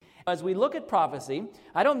As we look at prophecy,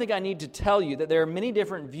 I don't think I need to tell you that there are many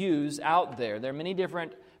different views out there. There are many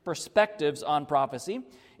different perspectives on prophecy.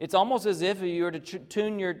 It's almost as if you were to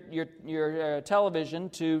tune your television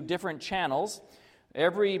to different channels.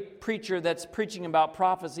 Every preacher that's preaching about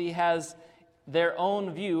prophecy has their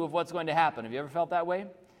own view of what's going to happen. Have you ever felt that way?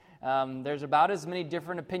 There's about as many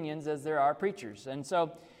different opinions as there are preachers. And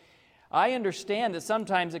so I understand that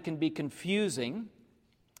sometimes it can be confusing.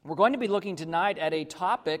 We're going to be looking tonight at a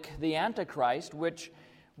topic, the Antichrist, which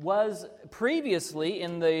was previously,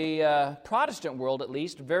 in the Protestant world at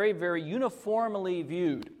least, very, very uniformly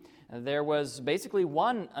viewed. There was basically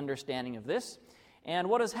one understanding of this. And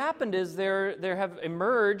what has happened is there have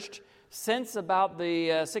emerged, since about the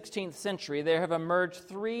 16th century, there have emerged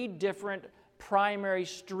three different primary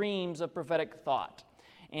streams of prophetic thought.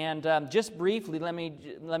 And just briefly, let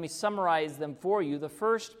me summarize them for you. The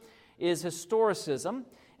first is historicism.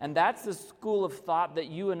 And that's the school of thought that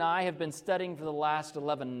you and I have been studying for the last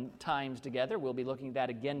 11 times together. We'll be looking at that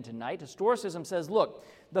again tonight. Historicism says, look,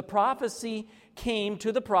 the prophecy came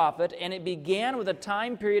to the prophet, and it began with a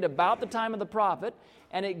time period about the time of the prophet,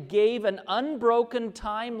 and it gave an unbroken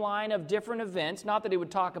timeline of different events. Not that it would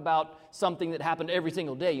talk about something that happened every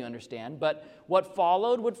single day, you understand, but what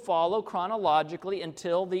followed would follow chronologically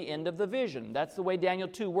until the end of the vision. That's the way Daniel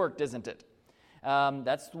 2 worked, isn't it?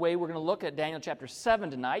 That's the way we're going to look at Daniel chapter 7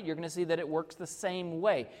 tonight. You're going to see that it works the same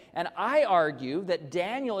way. And I argue that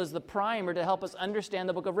Daniel is the primer to help us understand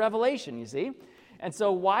the book of Revelation, you see. And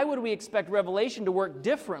so why would we expect Revelation to work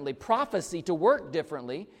differently, prophecy to work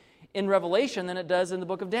differently in Revelation than it does in the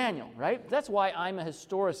book of Daniel, right? That's why I'm a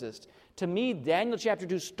historicist. To me, Daniel chapter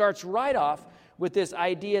 2 starts right off with this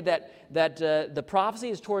idea that the prophecy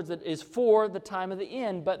is for the time of the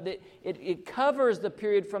end, but it covers the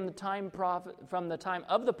period from the time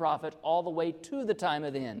of the prophet all the way to the time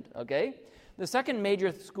of the end. Okay. The second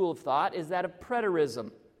major school of thought is that of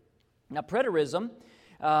preterism. Now, preterism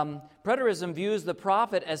views the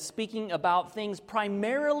prophet as speaking about things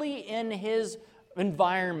primarily in his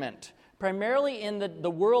environment, primarily in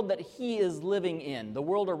the world that he is living in, the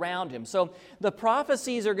world around him. So the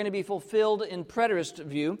prophecies are going to be fulfilled in preterist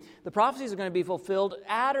view. The prophecies are going to be fulfilled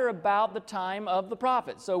at or about the time of the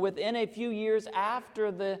prophet. So within a few years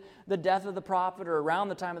after the death of the prophet or around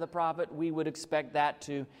the time of the prophet, we would expect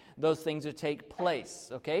those things to take place.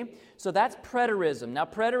 Okay? So that's preterism. Now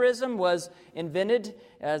preterism was invented,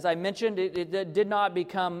 as I mentioned, it did not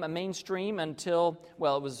become mainstream until,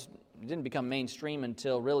 it didn't become mainstream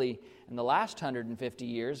until really in the last 150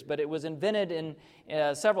 years, but it was invented in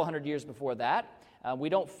several hundred years before that. We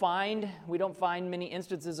don't find many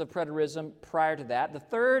instances of preterism prior to that. The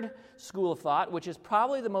third school of thought, which is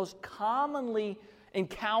probably the most commonly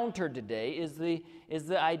encountered today, is the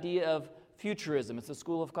idea of futurism. It's a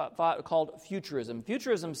school of thought called futurism.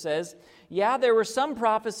 Futurism says, there were some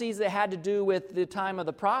prophecies that had to do with the time of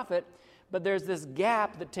the prophet, but there's this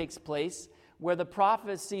gap that takes place where the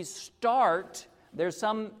prophecies start. There's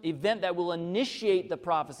some event that will initiate the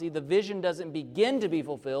prophecy. The vision doesn't begin to be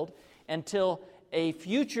fulfilled until a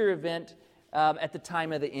future event at the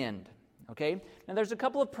time of the end. Okay? Now there's a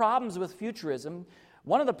couple of problems with futurism.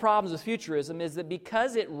 One of the problems with futurism is that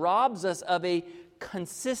because it robs us of a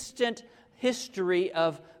consistent history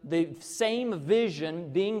of the same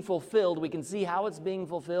vision being fulfilled, we can see how it's being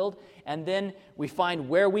fulfilled, and then we find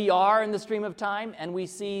where we are in the stream of time, and we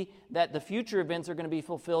see that the future events are going to be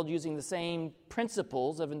fulfilled using the same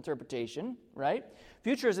principles of interpretation, right?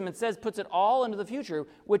 Futurism, it says, puts it all into the future,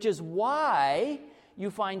 which is why you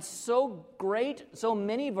find so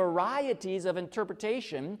many varieties of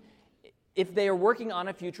interpretation if they are working on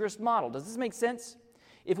a futurist model. Does this make sense?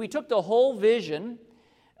 If we took the whole vision,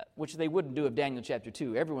 which they wouldn't do of Daniel chapter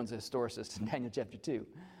 2. Everyone's a historicist in Daniel chapter 2.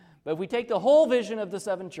 But if we take the whole vision of the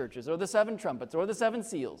seven churches, or the seven trumpets, or the seven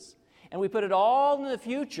seals, and we put it all in the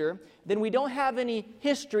future, then we don't have any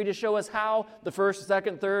history to show us how the first,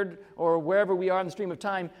 second, third, or wherever we are in the stream of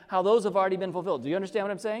time, how those have already been fulfilled. Do you understand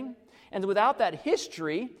what I'm saying? And without that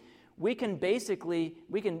history,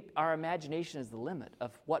 our imagination is the limit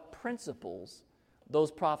of what principles those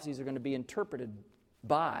prophecies are going to be interpreted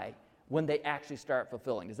by when they actually start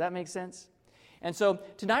fulfilling. Does that make sense? And so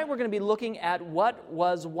tonight we're going to be looking at what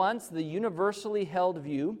was once the universally held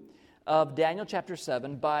view of Daniel chapter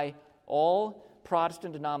 7 by all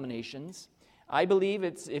Protestant denominations. I believe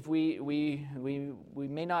we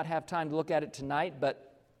may not have time to look at it tonight,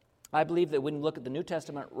 but I believe that when you look at the New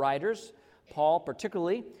Testament writers, Paul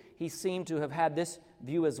particularly, he seemed to have had this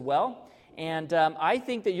view as well. And I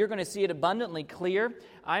think that you're going to see it abundantly clear.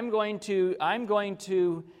 I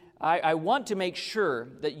want to make sure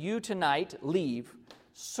that you tonight leave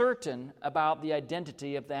certain about the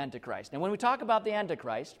identity of the Antichrist. Now, when we talk about the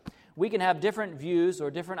Antichrist, we can have different views or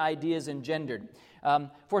different ideas engendered.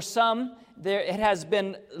 For some, it has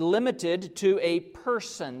been limited to a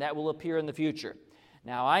person that will appear in the future.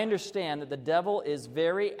 Now, I understand that the devil is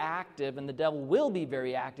very active, and the devil will be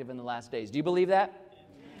very active in the last days. Do you believe that?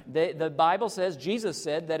 The Bible says, Jesus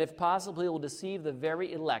said, that if possible, he will deceive the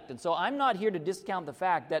very elect. And so I'm not here to discount the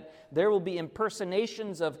fact that there will be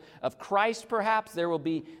impersonations of Christ, perhaps. There will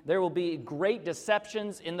be great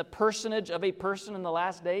deceptions in the personage of a person in the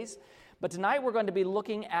last days. But tonight we're going to be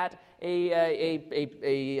looking at a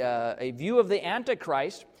view of the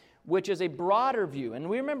Antichrist, which is a broader view. And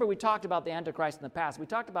we remember we talked about the Antichrist in the past. We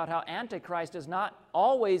talked about how Antichrist does not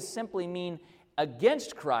always simply mean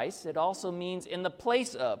against Christ. It also means in the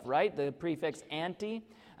place of, right? The prefix anti.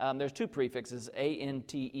 There's two prefixes,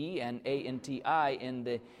 A-N-T-E and A-N-T-I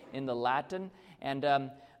in the Latin.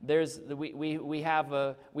 And we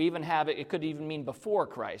even have it could even mean before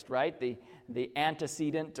Christ, right? The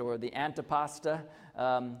antecedent or the antipasta.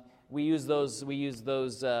 We use those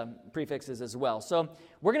prefixes as well. So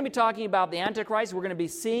we're going to be talking about the Antichrist. We're going to be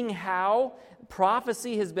seeing how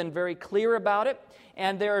prophecy has been very clear about it.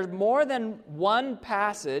 And there is more than one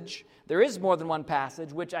passage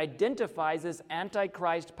which identifies this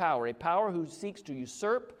Antichrist power, a power who seeks to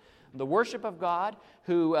usurp the worship of God,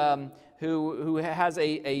 who has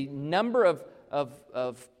a number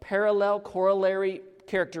of parallel, corollary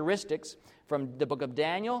characteristics from the book of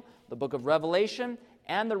Daniel, the book of Revelation,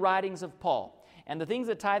 and the writings of Paul. And the things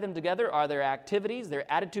that tie them together are their activities,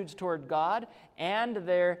 their attitudes toward God, and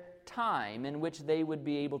their time in which they would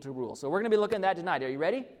be able to rule. So we're going to be looking at that tonight. Are you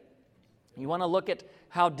ready? You want to look at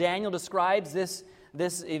how Daniel describes this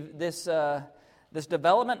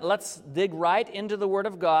development? Let's dig right into the Word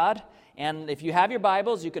of God. And if you have your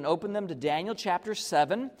Bibles, you can open them to Daniel chapter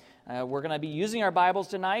 7. We're going to be using our Bibles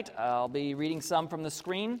tonight. I'll be reading some from the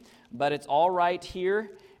screen, but it's all right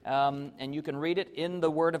here. And you can read it in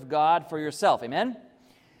the Word of God for yourself. Amen?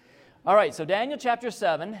 All right, so Daniel chapter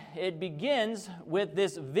 7, it begins with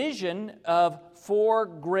this vision of 4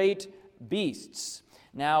 great beasts.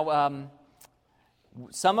 Now,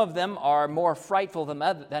 some of them are more frightful than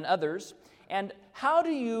others. And how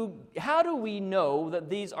do we know that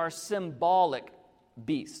these are symbolic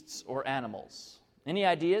beasts or animals? Any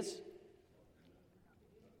ideas?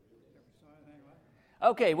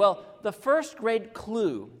 Okay, well, the first great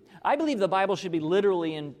clue, I believe the Bible should be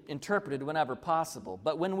literally interpreted whenever possible.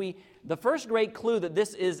 But the first great clue that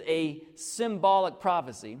this is a symbolic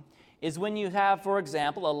prophecy is when you have, for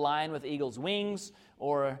example, a lion with eagle's wings,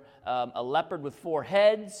 or a leopard with 4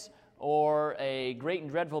 heads, or a great and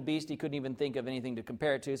dreadful beast. He couldn't even think of anything to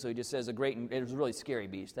compare it to, so he just says it was a really scary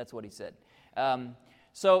beast. That's what he said.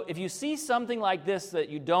 So if you see something like this that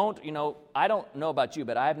you don't, I don't know about you,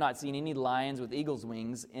 but I have not seen any lions with eagle's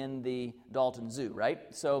wings in the Dalton Zoo, right?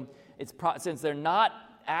 So since they're not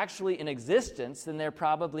actually in existence, then they're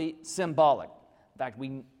probably symbolic. In fact,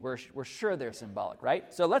 we're sure they're symbolic,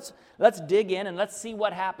 right? So let's dig in and let's see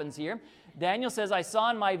what happens here. Daniel says, I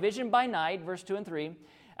saw in my vision by night, verse 2 and 3,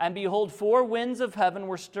 and behold, 4 winds of heaven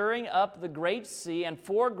were stirring up the great sea, and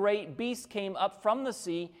 4 great beasts came up from the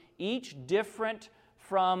sea, each different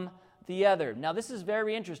from the other. Now, this is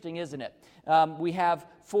very interesting, isn't it? We have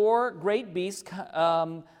 4 great beasts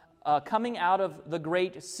coming out of the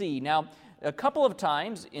great sea. Now, a couple of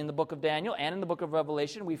times in the book of Daniel and in the book of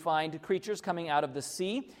Revelation, we find creatures coming out of the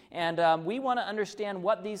sea, and we want to understand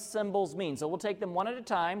what these symbols mean. So we'll take them one at a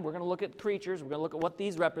time. We're going to look at creatures. We're going to look at what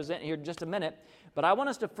these represent here in just a minute. But I want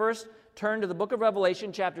us to first turn to the book of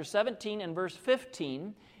Revelation, chapter 17 and verse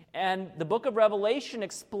 15. And the book of Revelation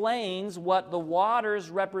explains what the waters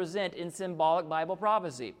represent in symbolic Bible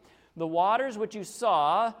prophecy. The waters which you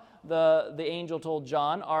saw, the angel told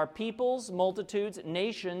John, are peoples, multitudes,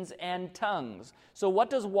 nations, and tongues. So what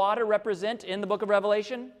does water represent in the book of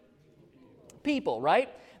Revelation? People, right?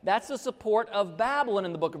 That's the support of Babylon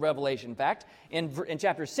in the book of Revelation. In fact, in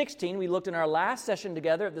chapter 16, we looked in our last session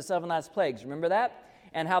together at the 7 last plagues. Remember that?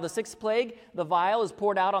 And how the 6th plague, the vial is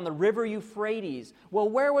poured out on the river Euphrates. Well,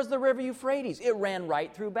 where was the river Euphrates? It ran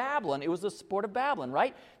right through Babylon. It was the support of Babylon,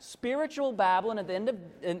 right? Spiritual Babylon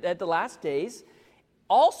at the last days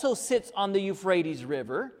also sits on the Euphrates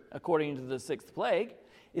River, according to the 6th plague.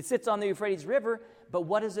 It sits on the Euphrates River, but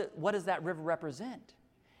what does that river represent?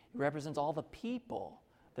 It represents all the people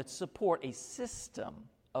that support a system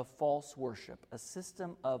of false worship, a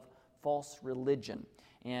system of false religion.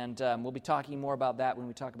 And we'll be talking more about that when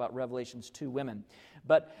we talk about Revelation's 2 women.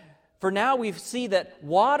 But For now we see that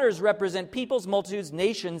waters represent peoples, multitudes,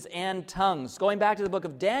 nations, and tongues. Going back to the book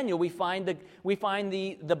of Daniel, we find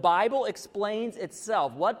the Bible explains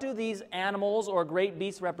itself. What do these animals or great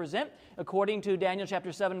beasts represent? According to Daniel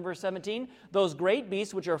chapter 7, verse 17, those great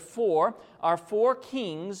beasts, which are four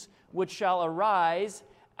kings which shall arise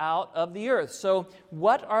out of the earth. So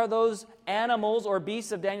what are those animals or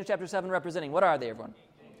beasts of Daniel chapter 7 representing? What are they, everyone?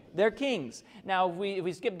 They're kings. Now, if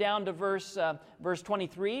we skip down to verse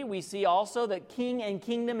 23, we see also that king and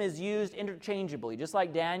kingdom is used interchangeably. Just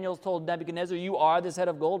like Daniel told Nebuchadnezzar, you are this head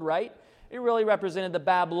of gold, right? It really represented the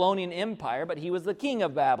Babylonian Empire, but he was the king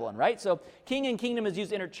of Babylon, right? So king and kingdom is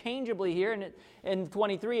used interchangeably here. And in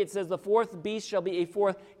 23, it says the fourth beast shall be a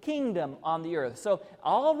fourth kingdom on the earth. So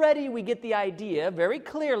already we get the idea very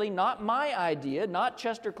clearly, not my idea, not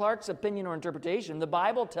Chester Clark's opinion or interpretation. The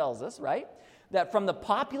Bible tells us, right, that from the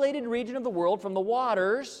populated region of the world, from the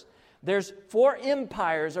waters, there's four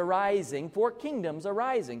empires arising, four kingdoms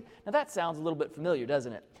arising. Now that sounds a little bit familiar,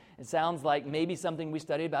 doesn't it? It sounds like maybe something we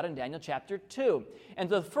studied about in Daniel chapter 2. And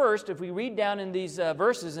the first, if we read down in these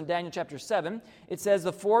verses in Daniel chapter 7, it says,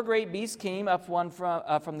 the four great beasts came up one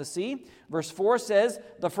from the sea. Verse 4 says,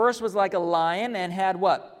 the first was like a lion and had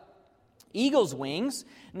what? Eagle's wings.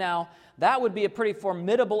 Now, that would be a pretty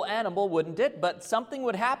formidable animal, wouldn't it? But something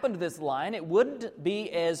would happen to this lion. It wouldn't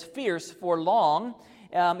be as fierce for long.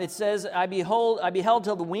 It says, I beheld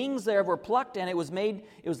till the wings thereof were plucked, and it was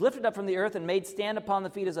lifted up from the earth and made stand upon the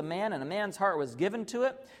feet as a man, and a man's heart was given to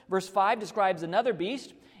it. Verse 5 describes another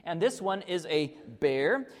beast, and this one is a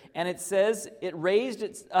bear. And it says, it raised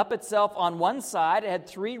up itself on one side. It had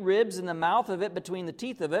 3 ribs in the mouth of it, between the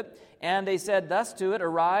teeth of it. And they said thus to it,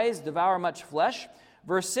 arise, devour much flesh.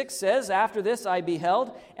 Verse 6 says, after this I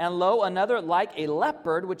beheld, and lo, another like a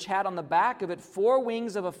leopard, which had on the back of it 4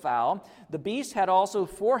 wings of a fowl. The beast had also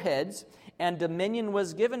 4 heads, and dominion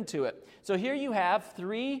was given to it. So here you have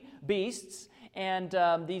 3 beasts, and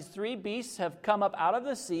these 3 beasts have come up out of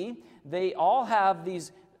the sea. They all have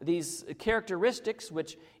these characteristics,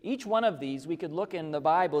 which each one of these, we could look in the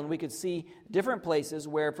Bible and we could see different places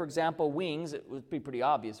where, for example, wings, it would be pretty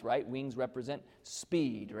obvious, right? Wings represent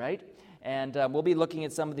speed, right? And we'll be looking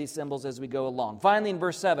at some of these symbols as we go along. Finally, in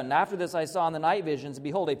verse 7, after this I saw in the night visions,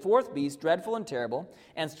 behold, a 4th beast, dreadful and terrible,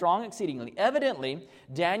 and strong exceedingly. Evidently,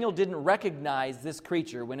 Daniel didn't recognize this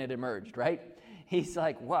creature when it emerged, right? He's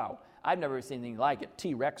like, wow, I've never seen anything like it,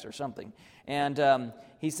 T-Rex or something. And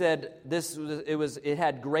he said it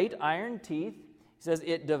had great iron teeth. He says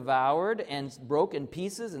it devoured and broke in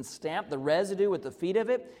pieces and stamped the residue with the feet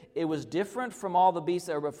of it. It was different from all the beasts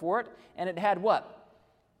that were before it, and it had what?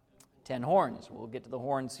 10 horns. We'll get to the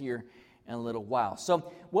horns here in a little while.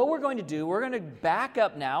 So what we're going to do, we're going to back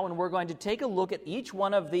up now, and we're going to take a look at each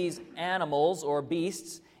one of these animals or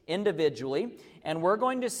beasts individually, and we're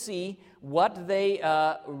going to see what they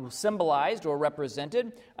symbolized or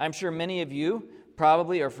represented. I'm sure many of you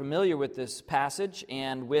probably are familiar with this passage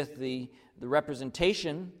and with the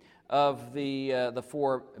representation of the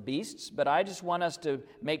 4 beasts, but I just want us to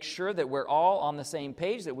make sure that we're all on the same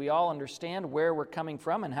page, that we all understand where we're coming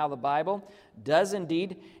from and how the Bible does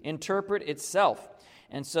indeed interpret itself.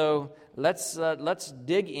 And so let's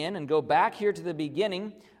dig in and go back here to the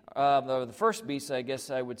beginning of the first beast, I guess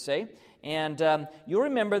I would say. And you'll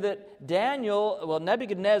remember that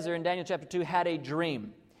Nebuchadnezzar in Daniel chapter 2 had a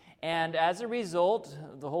dream. And as a result,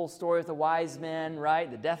 the whole story with the wise men, right,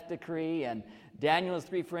 the death decree, and Daniel and his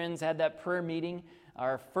 3 friends had that prayer meeting.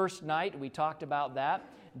 Our first night, we talked about that.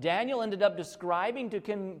 Daniel ended up describing to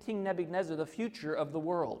King Nebuchadnezzar the future of the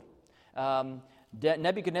world.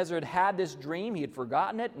 Nebuchadnezzar had this dream. He had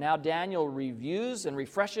forgotten it. Now Daniel reviews and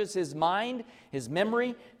refreshes his mind, his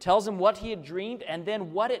memory, tells him what he had dreamed and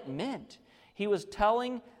then what it meant.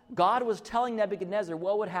 God was telling Nebuchadnezzar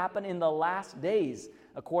what would happen in the last days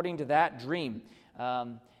according to that dream.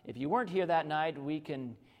 If you weren't here that night, you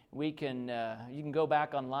can go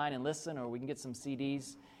back online and listen, or we can get some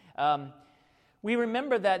CDs. We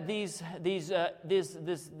remember that these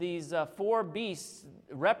 4 beasts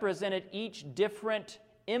represented each different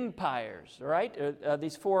empires, right?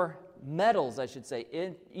 These 4 metals, I should say,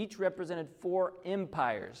 each represented 4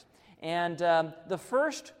 empires. And the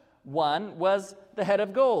first one was the head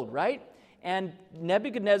of gold, right? And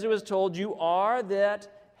Nebuchadnezzar was told, you are that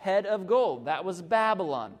head of gold. That was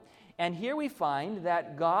Babylon. And here we find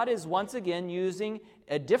that God is once again using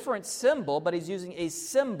a different symbol, but he's using a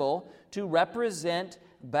symbol to represent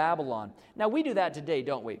Babylon. Now, we do that today,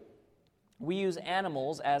 don't we? We use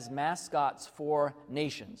animals as mascots for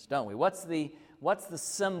nations, don't we? What's the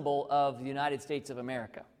symbol of the United States of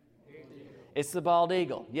America? It's the bald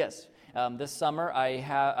eagle, yes. This summer, I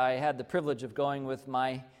had the privilege of going with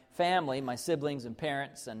my family, my siblings and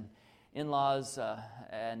parents and in-laws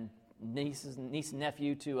and niece and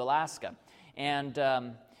nephew to Alaska.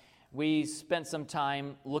 And we spent some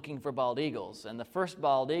time looking for bald eagles. And the first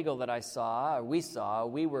bald eagle that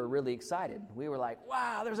we were really excited. We were like,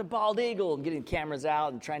 wow, there's a bald eagle, and getting cameras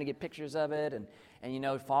out and trying to get pictures of it and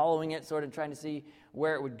following it, sort of trying to see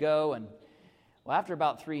where it would go. And well, after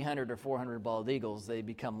about 300 or 400 bald eagles, they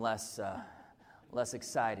become less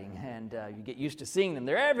exciting, and you get used to seeing them.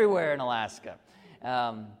 They're everywhere in Alaska.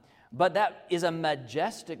 But that is a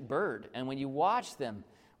majestic bird, and when you watch them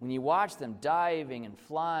diving and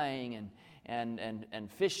flying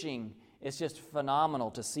and fishing, it's just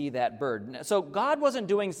phenomenal to see that bird. So God wasn't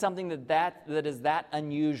doing something that is that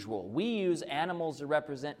unusual. We use animals to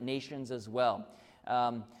represent nations as well.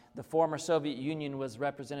 The former Soviet Union was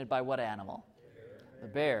represented by what animal? The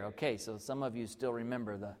bear. Okay, so some of you still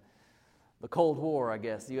remember the Cold War, I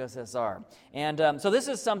guess, the USSR. And so this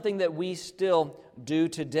is something that we still do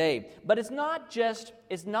today. But it's not just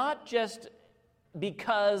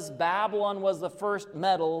because Babylon was the first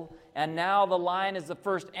metal and now the lion is the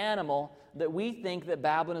first animal that we think that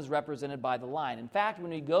Babylon is represented by the lion. In fact,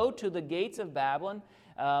 when we go to the gates of Babylon,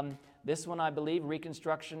 this one, I believe,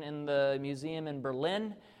 reconstruction in the museum in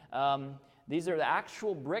Berlin, these are the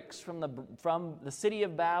actual bricks from the city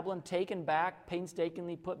of Babylon, taken back,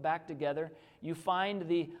 painstakingly put back together. You find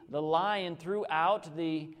the lion throughout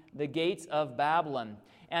the gates of Babylon.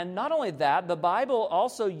 And not only that, the Bible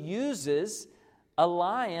also uses a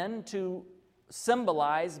lion to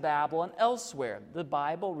symbolize Babylon elsewhere. The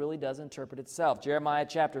Bible really does interpret itself. Jeremiah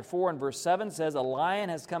chapter 4 and verse 7 says, "A lion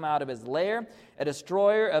has come out of his lair, a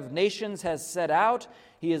destroyer of nations has set out.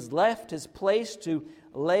 He has left his place to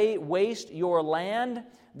lay waste your land."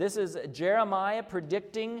 This is Jeremiah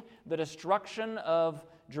predicting the destruction of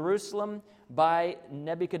Jerusalem by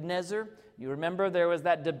Nebuchadnezzar. You remember there was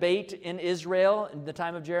that debate in Israel in the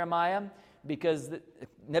time of Jeremiah because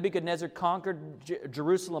Nebuchadnezzar conquered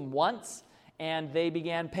Jerusalem once, and they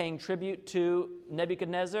began paying tribute to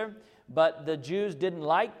Nebuchadnezzar, but the Jews didn't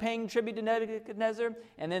like paying tribute to Nebuchadnezzar.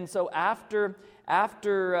 And then so after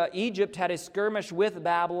Egypt had a skirmish with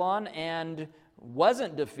Babylon and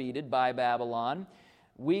wasn't defeated by Babylon,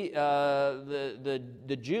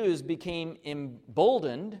 the Jews became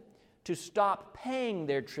emboldened to stop paying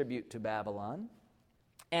their tribute to Babylon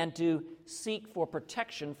and to seek for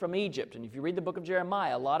protection from Egypt. And if you read the book of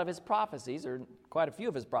Jeremiah, a lot of his prophecies, or quite a few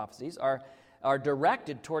of his prophecies, are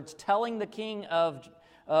directed towards telling the king of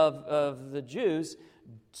the Jews,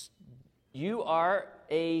 you are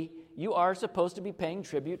supposed to be paying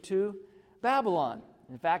tribute to Babylon.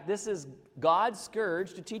 In fact, this is God's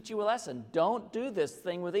scourge to teach you a lesson. Don't do this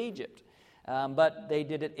thing with Egypt. But they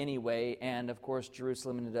did it anyway, and of course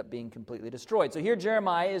Jerusalem ended up being completely destroyed. So here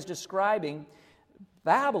Jeremiah is describing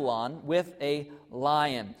Babylon with a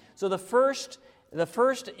lion. So the first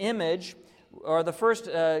image, or the first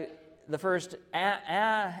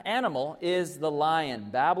animal is the lion.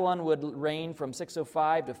 Babylon would reign from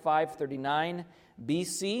 605 to 539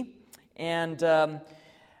 BC, and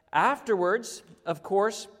afterwards, of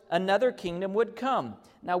course, another kingdom would come.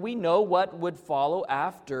 Now we know what would follow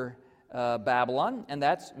after Babylon, and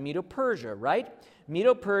that's Medo-Persia, right?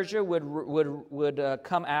 Medo-Persia would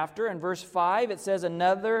come after. In verse 5, it says,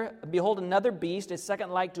 "Behold, another beast, a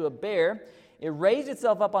second like to a bear. It raised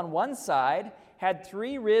itself up on one side, had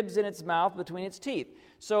 3 ribs in its mouth between its teeth."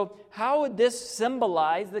 So how would this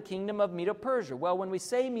symbolize the kingdom of Medo-Persia? Well, when we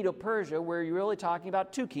say Medo-Persia, we're really talking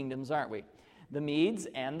about 2 kingdoms, aren't we? The Medes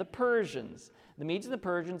and the Persians. The Medes and the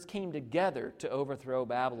Persians came together to overthrow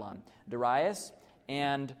Babylon. Darius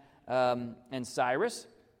and Cyrus.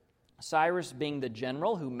 Cyrus being the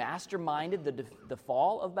general who masterminded the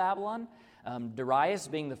fall of Babylon. Darius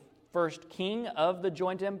being the first king of the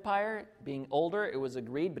joint empire. Being older, it was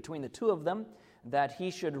agreed between the two of them that he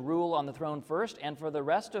should rule on the throne first. And for the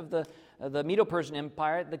rest of the Medo-Persian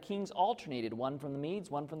Empire, the kings alternated. One from the Medes,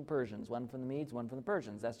 one from the Persians. One from the Medes, one from the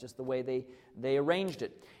Persians. That's just the way they arranged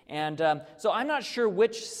it. And so I'm not sure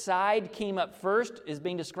which side came up first is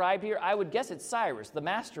being described here. I would guess it's Cyrus, the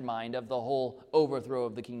mastermind of the whole overthrow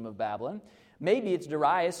of the kingdom of Babylon. Maybe it's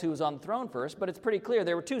Darius who was on the throne first, but it's pretty clear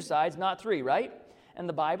there were 2 sides, not 3, right? And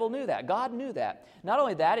the Bible knew that. God knew that. Not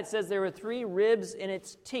only that, it says there were 3 ribs in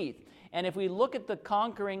its teeth. And if we look at the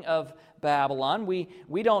conquering of Babylon, we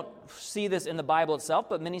don't see this in the Bible itself,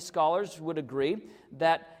 but many scholars would agree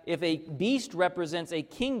that if a beast represents a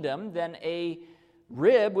kingdom, then a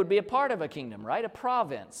rib would be a part of a kingdom, right? A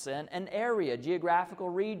province, an area, geographical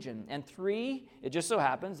region. And it just so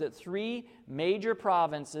happens that 3 major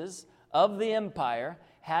provinces of the empire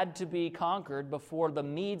had to be conquered before the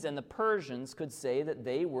Medes and the Persians could say that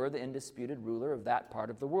they were the undisputed ruler of that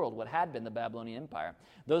part of the world, what had been the Babylonian Empire.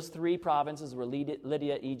 Those three provinces were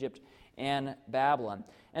Lydia, Egypt, and Babylon.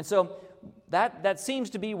 And so that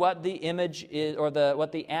seems to be what the image is, or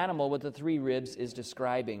what the animal with the three ribs is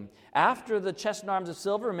describing. After the chest and arms of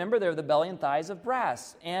silver, remember, they're the belly and thighs of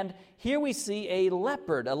brass. And here we see a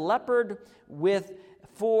leopard with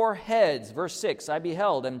 4 heads. Verse 6, I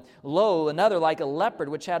beheld, and lo, another like a leopard,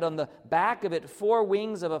 which had on the back of it 4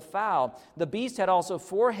 wings of a fowl. The beast had also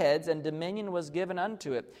 4 heads, and dominion was given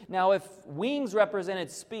unto it. Now, if wings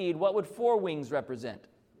represented speed, what would 4 wings represent?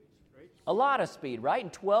 A lot of speed, right?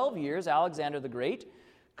 In 12 years, Alexander the Great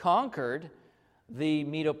conquered the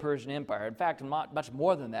Medo-Persian Empire. In fact, much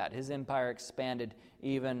more than that. His empire expanded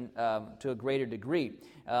even to a greater degree.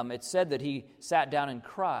 It's said that he sat down and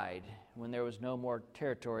cried when there was no more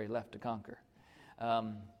territory left to conquer.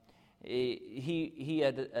 He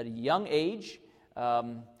at a young age,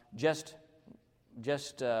 just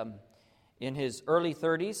in his early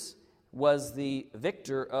 30s, was the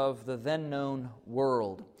victor of the then known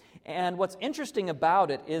world. And what's interesting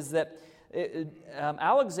about it is that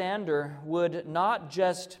Alexander would not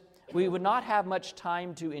have much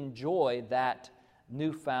time to enjoy that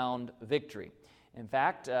newfound victory. In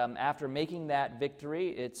fact, after making that victory,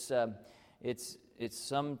 it's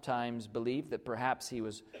sometimes believed that perhaps he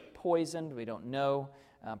was poisoned. We don't know.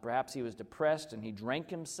 Perhaps he was depressed and he drank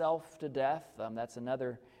himself to death. That's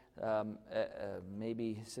another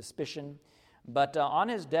maybe suspicion. But on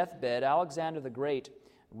his deathbed, Alexander the Great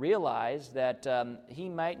realized that he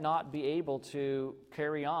might not be able to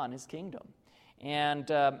carry on his kingdom. And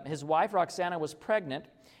his wife Roxana was pregnant,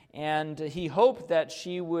 and he hoped that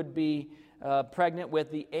she would be pregnant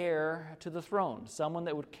with the heir to the throne, someone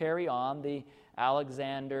that would carry on the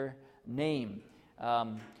Alexander name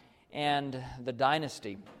and the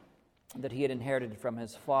dynasty that he had inherited from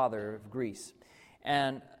his father of Greece.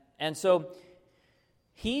 And so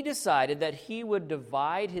he decided that he would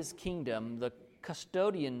divide his kingdom, the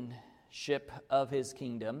custodianship of his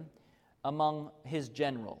kingdom, among his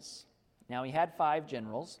generals. Now, he had 5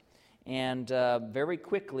 generals, and very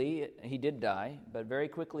quickly, he did die, but very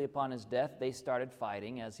quickly upon his death, they started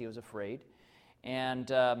fighting as he was afraid. And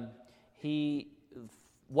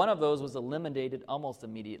one of those was eliminated almost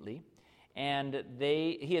immediately. And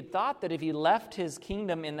he had thought that if he left his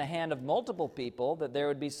kingdom in the hand of multiple people, that there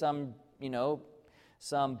would be some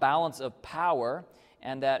balance of power,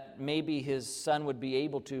 and that maybe his son would be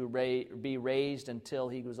able to be raised until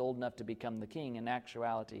he was old enough to become the king. In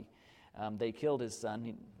actuality, they killed his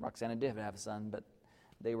son. Roxana did have a son, but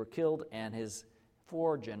they were killed, and his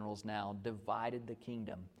 4 generals now divided the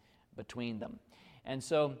kingdom between them. And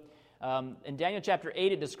so in Daniel chapter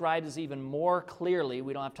 8, it describes this even more clearly.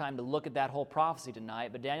 We don't have time to look at that whole prophecy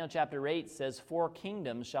tonight, but Daniel chapter 8 says 4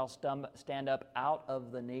 kingdoms shall stand up out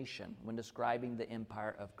of the nation when describing the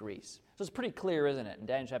empire of Greece. So it's pretty clear, isn't it? In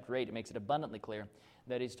Daniel chapter 8, it makes it abundantly clear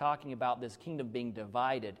that he's talking about this kingdom being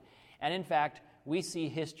divided. And in fact, we see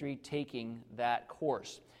history taking that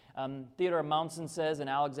course. Theodore Mounson says in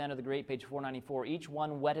Alexander the Great, page 494, each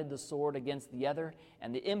one whetted the sword against the other,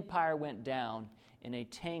 and the empire went down in a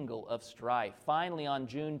tangle of strife. Finally, on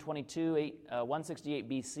June 22, 168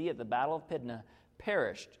 BC, at the Battle of Pydna,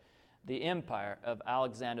 perished the empire of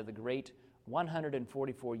Alexander the Great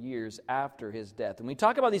 144 years after his death. When we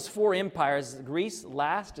talk about these 4 empires, Greece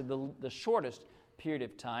lasted the shortest period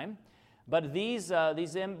of time, but these 4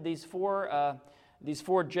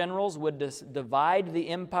 generals would divide the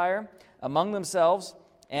empire among themselves,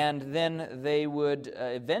 and then they would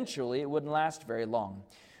eventually, it wouldn't last very long.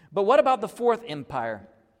 But what about the 4th empire?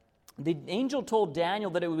 The angel told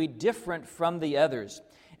Daniel that it would be different from the others.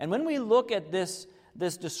 And when we look at this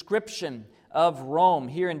description of Rome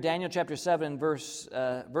here in Daniel chapter 7, verse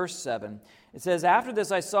 7, it says, after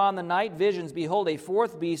this I saw in the night visions, behold, a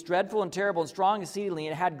 4th beast, dreadful and terrible and strong exceedingly.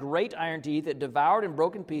 It had great iron teeth. It devoured and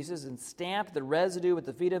broke in pieces and stamped the residue with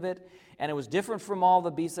the feet of it. And it was different from all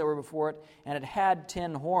the beasts that were before it. And it had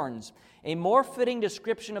 10 horns. A more fitting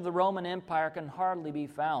description of the Roman Empire can hardly be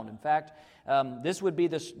found. In fact, this would be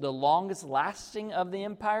the longest lasting of the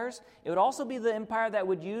empires. It would also be the empire that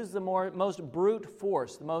would use the most brute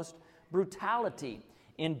force, the most brutality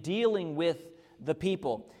in dealing with the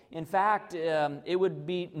people. In fact, it would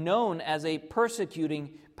be known as a persecuting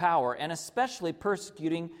power, and especially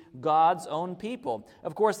persecuting God's own people.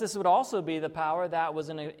 Of course, this would also be the power that was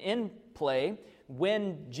in play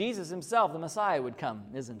when Jesus himself, the Messiah, would come,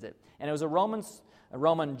 isn't it? And it was a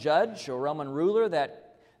Roman judge or Roman ruler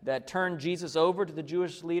that turned Jesus over to the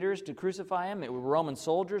Jewish leaders to crucify him. It were Roman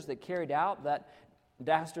soldiers that carried out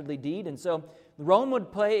dastardly deed. And so Rome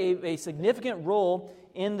would play a significant role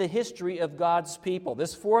in the history of God's people.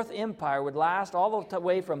 This fourth empire would last all the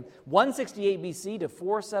way from 168 BC to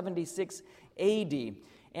 476 AD.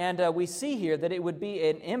 And we see here that it would be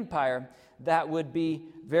an empire that would be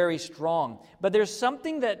very strong. But there's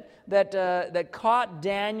something that caught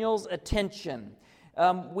Daniel's attention.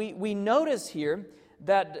 We notice here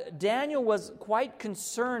that Daniel was quite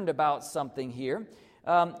concerned about something here.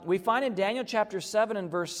 We find in Daniel chapter 7 and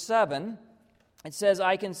verse 7, it says,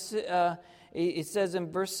 it says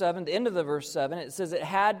in verse 7, the end of the verse 7, it says it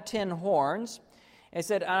had 10 horns. It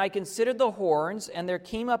said, and I considered the horns, and there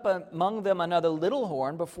came up among them another little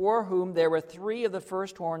horn, before whom there were 3 of the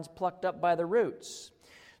first horns plucked up by the roots.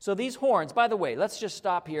 So these horns, by the way, let's just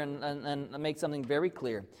stop here and make something very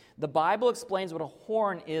clear. The Bible explains what a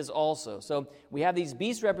horn is also. So we have these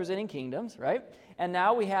beasts representing kingdoms, right? And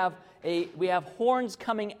now we have horns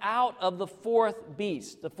coming out of the fourth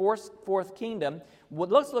beast, the fourth kingdom.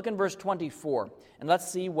 Let's look in verse 24, and let's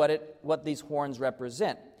see what these horns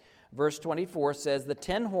represent. Verse 24 says, the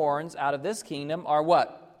 10 horns out of this kingdom are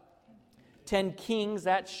what? 10 kings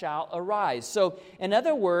that shall arise. So, in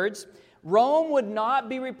other words, Rome would not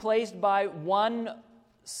be replaced by one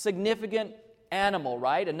significant animal,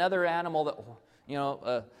 right? Another animal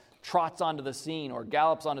that, trots onto the scene or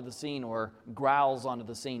gallops onto the scene or growls onto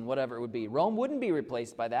the scene, whatever it would be. Rome wouldn't be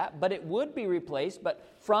replaced by that, but it would be replaced. But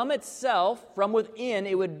from itself, from within,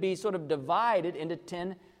 it would be sort of divided into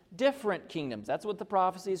 10 different kingdoms. That's what the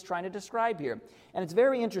prophecy is trying to describe here. And it's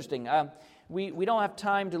very interesting. We don't have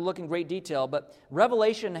time to look in great detail, but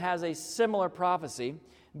Revelation has a similar prophecy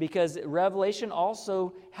because Revelation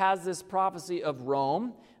also has this prophecy of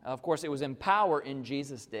Rome. Of course, it was in power in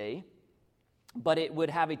Jesus' day, but it would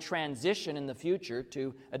have a transition in the future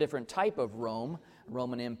to a different type of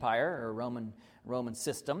Roman Empire or Roman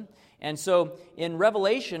system. And so in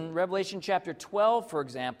Revelation chapter 12, for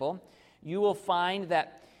example, you will find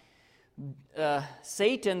that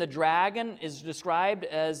Satan, the dragon, is described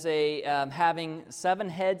as having 7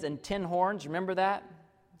 heads and 10 horns. Remember that?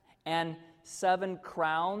 And 7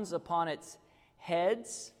 crowns upon its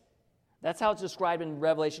heads. That's how it's described in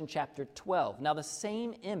Revelation chapter 12. Now, the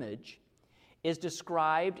same image is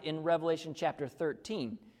described in Revelation chapter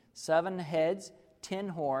 13. 7 heads, 10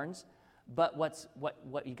 horns. But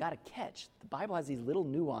what you got to catch, the Bible has these little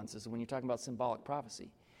nuances when you're talking about symbolic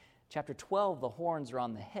prophecy. Chapter 12, the horns are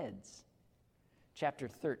on the heads. Chapter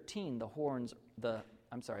 13, the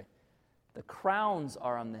crowns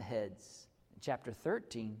are on the heads. In chapter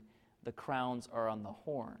 13, the crowns are on the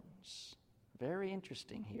horns. Very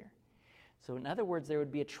interesting here. So in other words, there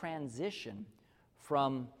would be a transition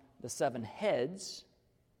from the 7 heads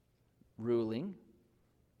ruling.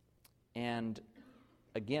 And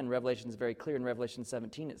again, Revelation is very clear. In Revelation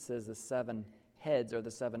 17, it says the 7 heads are the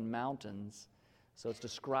 7 mountains. So it's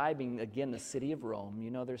describing, again, the city of Rome.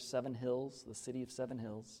 You know there's 7 hills, the city of 7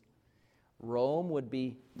 hills.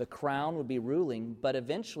 The crown would be ruling, but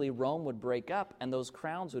eventually Rome would break up, and those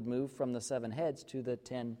crowns would move from the 7 heads to the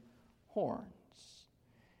 10 horns.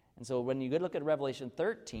 And so when you look at Revelation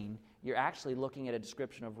 13, you're actually looking at a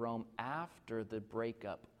description of Rome after the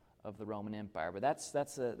breakup of the Roman Empire. But that's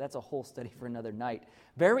a whole study for another night.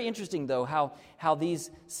 Very interesting, though, how these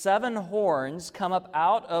 7 horns come up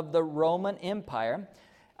out of the Roman Empire,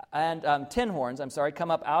 and 10 horns,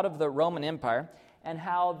 come up out of the Roman Empire, and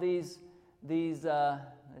how these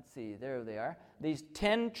let's see, there they are. These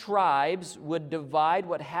 10 tribes would divide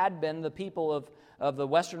what had been the people of the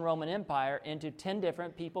Western Roman Empire into 10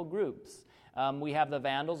 different people groups. We have the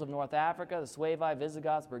Vandals of North Africa, the Suevi,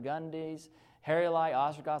 Visigoths, Burgundies, Heruli,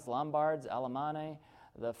 Ostrogoths, Lombards, Alemanni,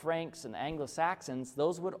 the Franks, and the Anglo-Saxons.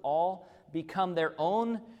 Those would all become their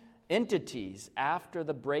own entities after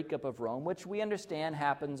the breakup of Rome, which we understand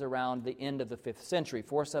happens around the end of the 5th century.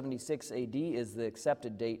 476 AD is the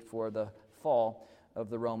accepted date for the fall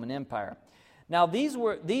of the Roman Empire. Now, these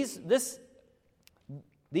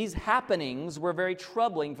happenings were very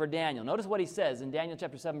troubling for Daniel. Notice what he says in Daniel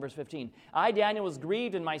chapter 7, verse 15. I, Daniel, was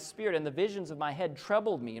grieved in my spirit, and the visions of my head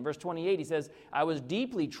troubled me. In verse 28, he says, I was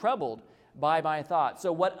deeply troubled by my thoughts.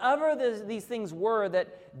 So whatever these things were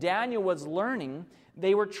that Daniel was learning,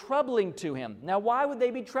 they were troubling to him. Now, why would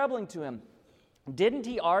they be troubling to him? Didn't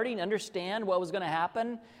he already understand what was going to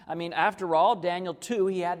happen? I mean, after all, Daniel 2,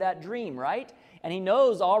 he had that dream, right? And he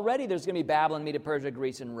knows already there's going to be Babylon, Media, Persia,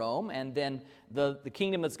 Greece, and Rome, and then the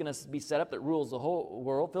kingdom that's going to be set up that rules the whole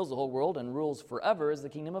world, fills the whole world, and rules forever is the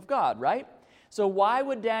kingdom of God, right? So why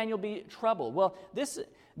would Daniel be troubled? Well, this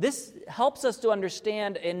helps us to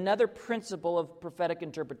understand another principle of prophetic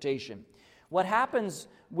interpretation. What happens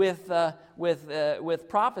with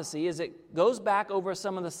prophecy is it goes back over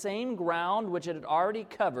some of the same ground which it had already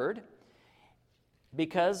covered,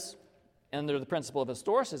 because, under the principle of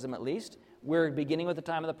historicism at least, we're beginning with the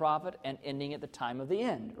time of the prophet and ending at the time of the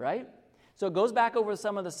end, right? So it goes back over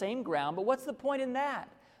some of the same ground, but what's the point in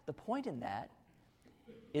that? The point in that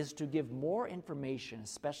is to give more information,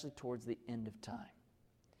 especially towards the end of time.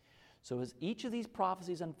 So as each of these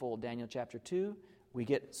prophecies unfold, Daniel chapter 2, we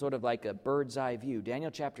get sort of like a bird's eye view. Daniel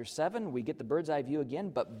chapter 7, we get the bird's eye view again,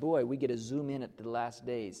 but boy, we get a zoom in at the last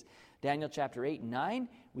days. Daniel chapter 8 and 9,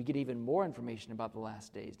 we get even more information about the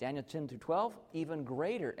last days. Daniel 10 through 12, even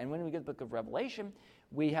greater. And when we get the book of Revelation,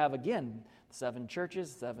 we have, again, 7 churches,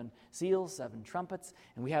 7 seals, 7 trumpets,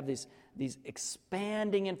 and we have these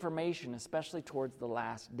expanding information, especially towards the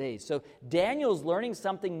last days. So Daniel's learning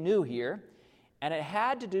something new here, and it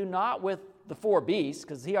had to do not with the 4 beasts,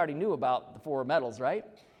 because he already knew about the 4 metals, right?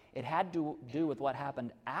 It had to do with what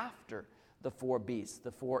happened after the 4 beasts,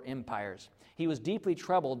 the 4 empires. He was deeply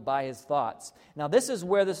troubled by his thoughts. Now this is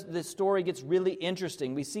where this story gets really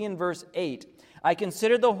interesting. We see in verse 8, I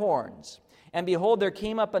considered the horns, and behold, there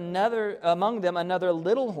came up among them another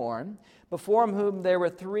little horn, before whom there were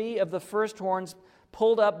 3 of the first horns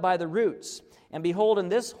pulled up by the roots. And behold, in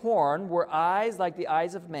this horn were eyes like the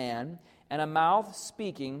eyes of man, and a mouth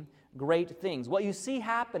speaking great things. What you see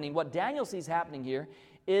happening, what Daniel sees happening here,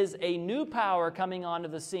 is a new power coming onto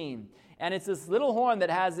the scene. And it's this little horn that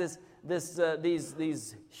has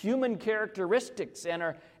these human characteristics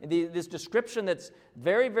and this description that's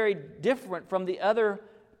very, very different from the other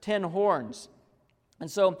 10 horns. And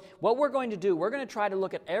so what we're going to do, we're going to try to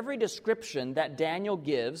look at every description that Daniel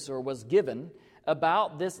gives or was given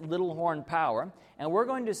about this little horn power, and we're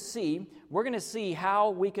going to see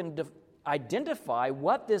how we can identify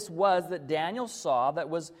what this was that Daniel saw that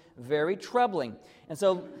was very troubling. And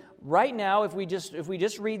so right now, if we just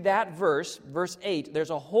read that verse 8,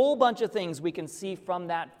 there's a whole bunch of things we can see from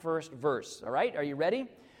that first verse. All right, are you ready?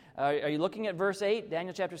 Are you looking at verse 8,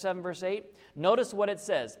 Daniel chapter 7, verse 8? Notice what it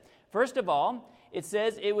says. First of all, it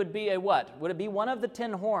says it would be a what? Would it be one of the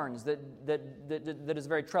 10 horns that is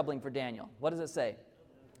very troubling for Daniel? What does it say?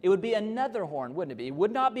 It would be another horn, wouldn't it be? It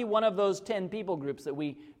would not be one of those 10 people groups that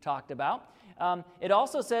we talked about. It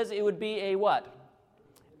also says it would be a what?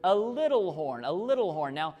 A little horn, a little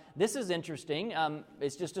horn. Now, this is interesting.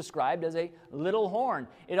 It's just described as a little horn.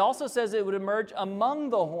 It also says it would emerge among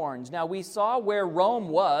the horns. Now, we saw where Rome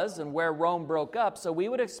was and where Rome broke up, so we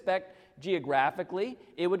would expect geographically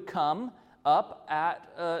it would come up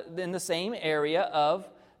in the same area of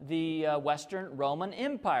the Western Roman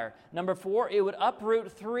Empire. Number 4, it would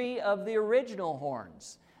uproot 3 of the original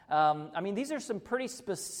horns. These are some pretty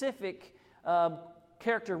specific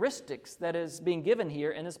characteristics that is being given here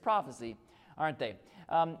in this prophecy, aren't they?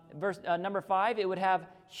 Number 5, it would have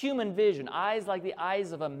human vision, eyes like the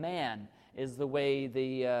eyes of a man is the way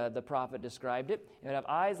the prophet described it. It would have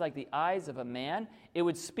eyes like the eyes of a man. It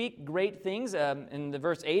would speak great things. In the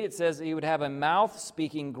verse 8, it says he would have a mouth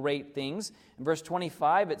speaking great things. In verse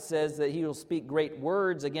 25, it says that he will speak great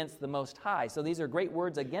words against the Most High. So these are great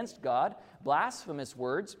words against God, blasphemous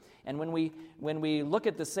words. And when we look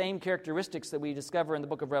at the same characteristics that we discover in the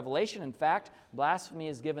book of Revelation, in fact, blasphemy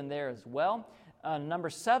is given there as well. Number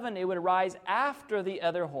 7, it would arise after the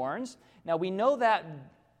other horns. Now we know that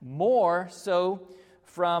more so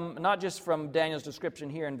from, not just from Daniel's description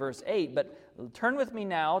here in verse 8, but turn with me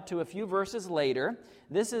now to a few verses later.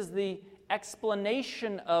 This is the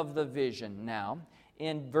explanation of the vision now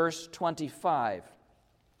in verse 25.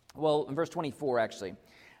 Well, in verse 24 actually.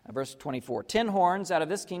 Verse 24. 10 horns out of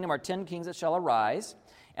this kingdom are 10 kings that shall arise,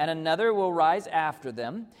 and another will rise after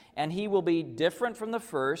them, and he will be different from the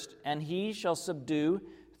first, and he shall subdue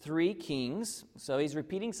 3 kings. So he's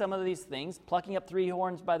repeating some of these things, plucking up 3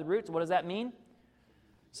 horns by the roots. What does that mean?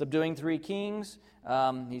 Subduing 3 kings.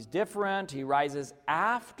 He's different. He rises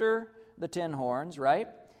after the 10 horns, right?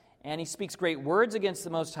 And he speaks great words against the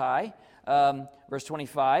Most High. Verse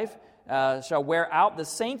 25, shall wear out the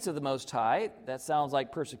saints of the Most High. That sounds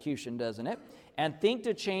like persecution, doesn't it? And think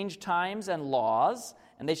to change times and laws,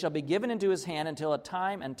 and they shall be given into his hand until a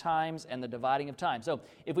time and times and the dividing of time. So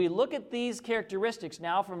if we look at these characteristics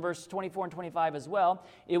now from verse 24 and 25 as well,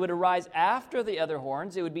 it would arise after the other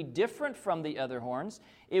horns. It would be different from the other horns.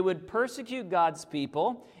 It would persecute God's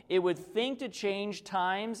people. It would think to change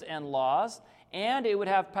times and laws. And it would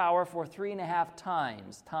have power for 3.5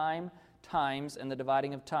 times. Time, times, and the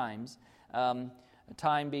dividing of times.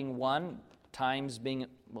 Time being 1, times being,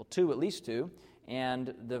 2, at least 2. And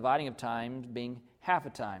the dividing of times being half a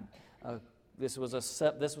time. This was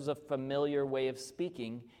a familiar way of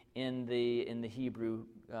speaking in the Hebrew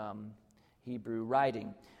Hebrew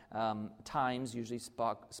writing. Times usually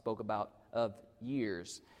spoke about of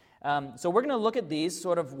years. So we're going to look at these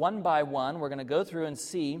sort of one by one. We're going to go through and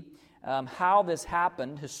see how this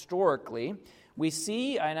happened historically. We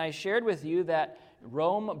see, and I shared with you, that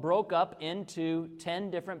Rome broke up into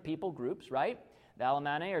 10 different people groups, right? The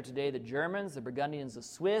Alemanni are today the Germans, the Burgundians the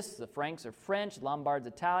Swiss, the Franks are French, Lombards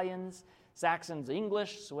Italians, Saxons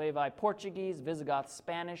English, Suevi Portuguese, Visigoths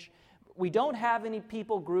Spanish. We don't have any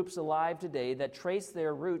people groups alive today that trace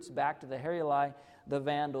their roots back to the Heruli, the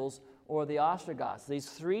Vandals, or the Ostrogoths. These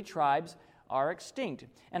three tribes are extinct.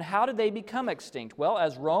 And how did they become extinct? Well,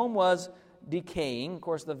 as Rome was decaying, of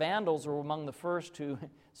course, the Vandals were among the first to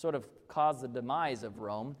sort of cause the demise of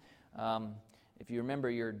Rome. If you remember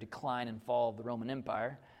your decline and fall of the Roman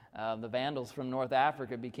Empire, the Vandals from North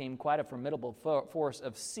Africa became quite a formidable force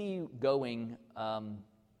of sea-going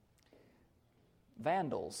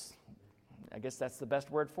Vandals. I guess that's the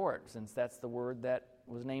best word for it, since that's the word that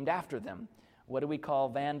was named after them. What do we call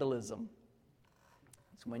vandalism?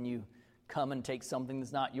 It's when you come and take something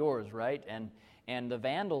that's not yours, right? And the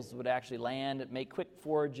Vandals would actually land, make quick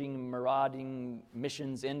foraging, marauding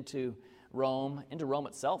missions into Rome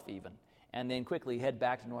itself even, and then quickly head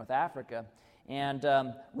back to North Africa. And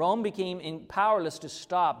Rome became powerless to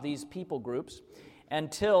stop these people groups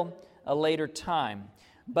until a later time.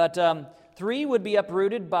 But three would be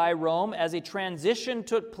uprooted by Rome as a transition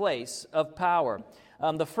took place of power.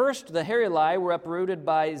 The first, the Heruli, were uprooted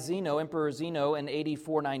by Emperor Zeno in AD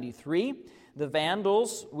 493. The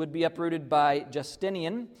Vandals would be uprooted by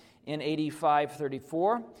Justinian in AD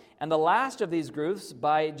 534. And the last of these groups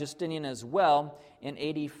by Justinian as well in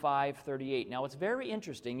AD 538. Now, it's very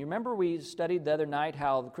interesting. You remember we studied the other night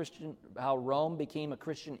how Rome became a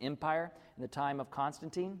Christian empire in the time of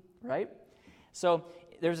Constantine, right? So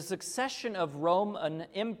there's a succession of Roman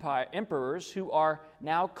emperors who are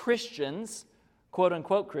now Christians,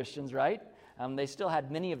 quote-unquote Christians, right? They still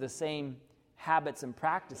had many of the same habits and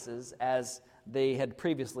practices as they had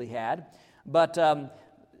previously had. But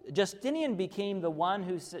Justinian became the one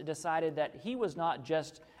who decided that he was not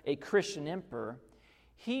just a Christian emperor.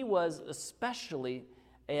 He was especially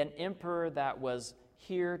an emperor that was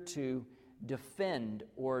here to defend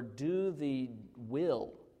or do the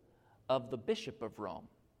will of the Bishop of Rome,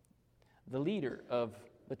 the leader of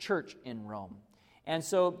the church in Rome. And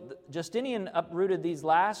so Justinian uprooted these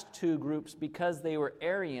last two groups because they were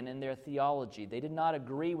Arian in their theology. They did not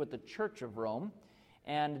agree with the Church of Rome,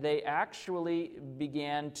 and they actually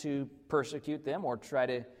began to persecute them or try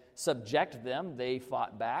to subject them. They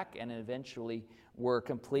fought back and eventually were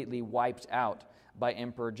completely wiped out by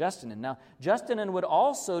Emperor Justinian. Now, Justinian would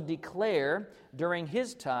also declare during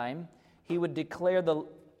his time, he would declare the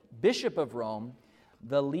Bishop of Rome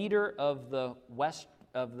the leader of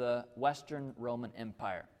the Western Roman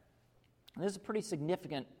Empire. And this is a pretty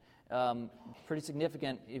significant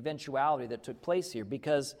eventuality that took place here,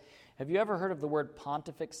 because have you ever heard of the word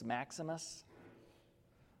Pontifex Maximus?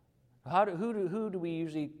 Who do we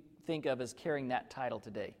usually think of as carrying that title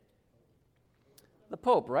today? The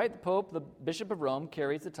Pope, right? The Pope, the Bishop of Rome,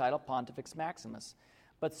 carries the title Pontifex Maximus.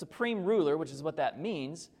 But supreme ruler, which is what that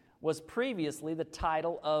means, was previously the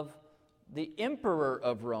title of the Emperor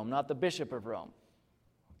of Rome, not the Bishop of Rome.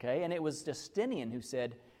 Okay, and it was Justinian who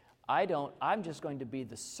said, I'm just going to be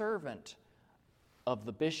the servant of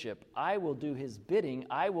the bishop. I will do his bidding.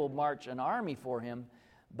 I will march an army for him.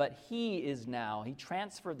 But he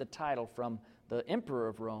transferred the title from the Emperor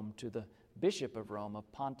of Rome to the Bishop of Rome,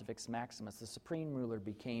 of Pontifex Maximus. The supreme ruler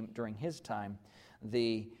became, during his time,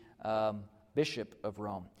 the Bishop of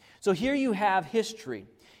Rome. So here you have history.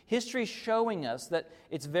 History showing us that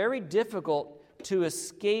it's very difficult to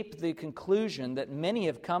escape the conclusion that many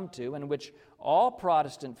have come to, and which all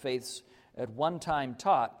Protestant faiths at one time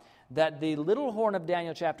taught, that the little horn of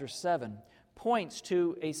Daniel chapter 7 points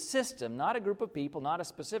to a system, not a group of people, not a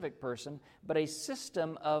specific person, but a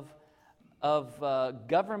system of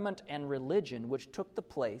government and religion which took the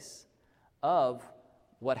place of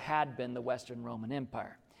what had been the Western Roman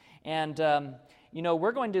Empire. And,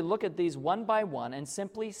 we're going to look at these one by one and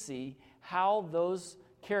simply see how those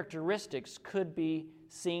characteristics could be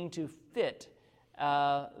seen to fit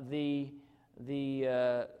what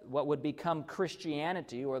would become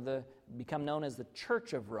Christianity, or become known as the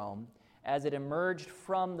Church of Rome, as it emerged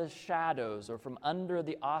from the shadows or from under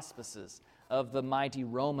the auspices of the mighty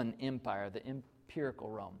Roman Empire, the imperial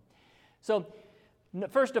Rome. So,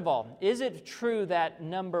 first of all, is it true that,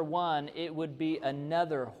 number one, it would be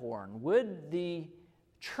another horn? Would the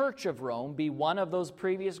Church of Rome be one of those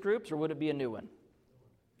previous groups, or would it be a new one?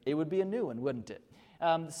 It would be a new one, wouldn't it?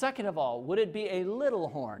 Second of all, would it be a little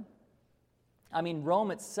horn? I mean,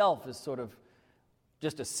 Rome itself is sort of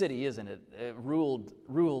just a city, isn't it? It ruled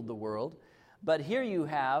the world. But here you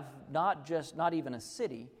have not even a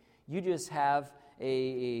city. You just have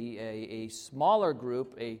a smaller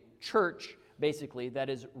group, a church, basically, that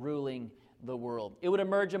is ruling the world. It would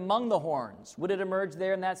emerge among the horns. Would it emerge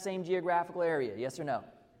there in that same geographical area? Yes or no?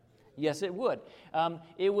 Yes, it would.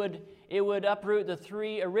 It would uproot the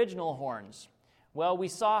three original horns. Well, we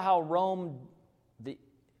saw how Rome, the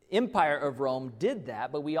Empire of Rome, did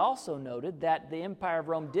that, but we also noted that the Empire of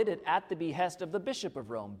Rome did it at the behest of the Bishop of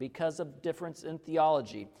Rome because of difference in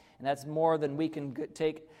theology. And that's more than we can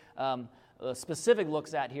take specific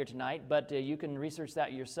looks at here tonight, but you can research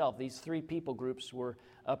that yourself. These three people groups were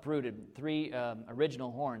uprooted, three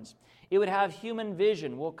original horns. It would have human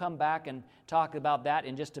vision. We'll come back and talk about that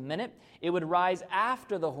in just a minute. It would rise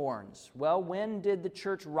after the horns. Well, when did the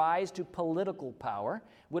church rise to political power?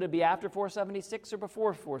 Would it be after 476 or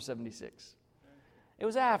before 476? It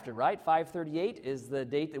was after, right? 538 is the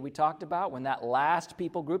date that we talked about when that last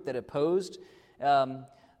people group that opposed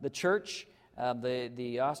the church,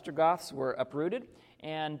 the Ostrogoths, were uprooted.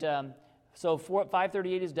 And so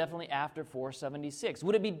 538 is definitely after 476.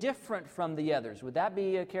 Would it be different from the others? Would that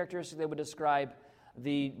be a characteristic that would describe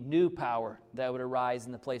the new power that would arise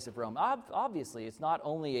in the place of Rome? Obviously, it's not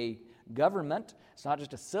only a government, it's not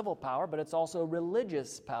just a civil power, but it's also a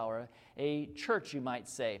religious power, a church, you might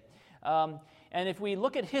say. And if we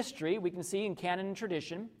look at history, we can see in canon and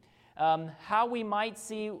tradition how we might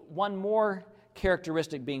see one more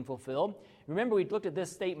characteristic being fulfilled. Remember, we looked at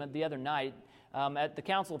this statement the other night. At the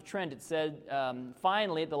Council of Trent, it said,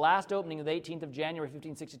 finally, at the last opening of the 18th of January,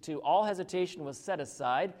 1562, all hesitation was set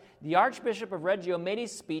aside. The Archbishop of Reggio made a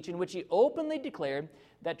speech in which he openly declared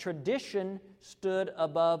that tradition stood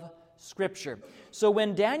above Scripture. So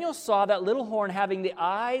when Daniel saw that little horn having the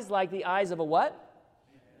eyes like the eyes of a what?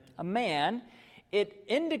 A man, it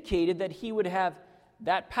indicated that he would have,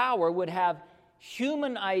 that power would have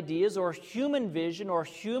human ideas or human vision or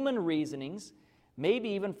human reasonings, maybe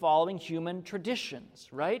even following human traditions,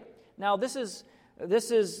 right? Now, this is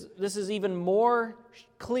even more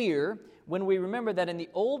clear when we remember that in the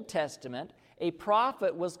Old Testament, a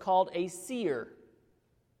prophet was called a seer.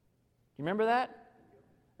 You remember that?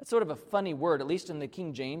 That's sort of a funny word, at least in the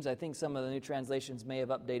King James. I think some of the new translations may have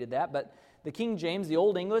updated that, but the King James, the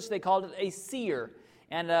Old English, they called it a seer.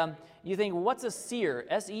 And you think, what's a seer?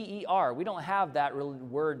 S-E-E-R. We don't have that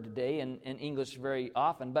word today in English very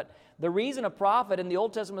often. But the reason a prophet in the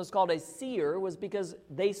Old Testament was called a seer was because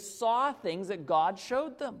they saw things that God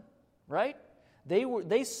showed them, right?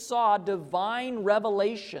 They saw divine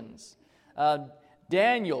revelations.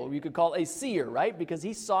 Daniel, you could call a seer, right? Because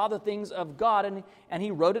he saw the things of God and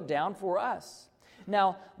he wrote it down for us.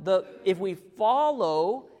 Now, if we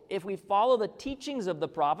follow the teachings of the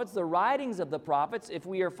prophets, the writings of the prophets, if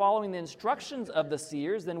we are following the instructions of the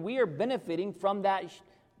seers, then we are benefiting from that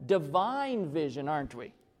divine vision, aren't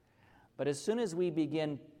we? But as soon as we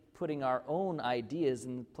begin putting our own ideas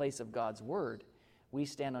in the place of God's word, we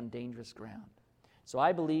stand on dangerous ground. So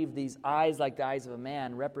I believe these eyes like the eyes of a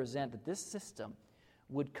man represent that this system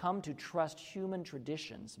would come to trust human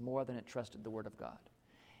traditions more than it trusted the word of God.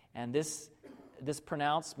 And this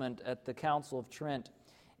pronouncement at the Council of Trent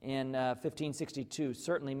in 1562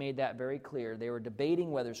 certainly made that very clear. They were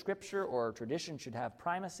debating whether Scripture or tradition should have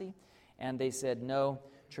primacy, and they said, no,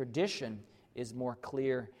 tradition is more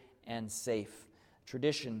clear and safe.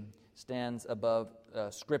 Tradition stands above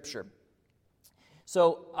Scripture.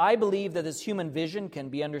 So I believe that this human vision can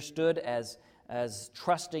be understood as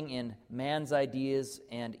trusting in man's ideas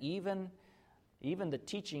and even the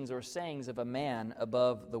teachings or sayings of a man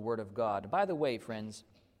above the Word of God. By the way, friends,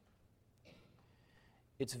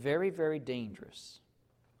 it's very, very dangerous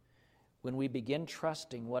when we begin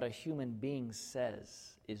trusting what a human being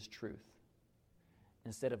says is truth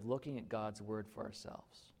instead of looking at God's Word for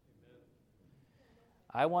ourselves.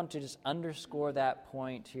 I want to just underscore that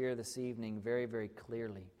point here this evening very, very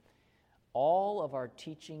clearly. All of our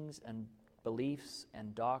teachings and beliefs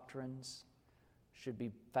and doctrines should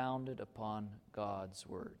be founded upon God's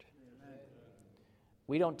Word. Amen.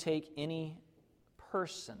 We don't take any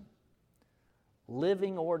person,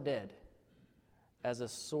 living or dead, as a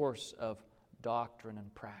source of doctrine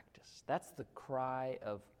and practice. That's the cry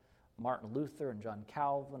of Martin Luther and John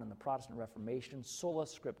Calvin and the Protestant Reformation, sola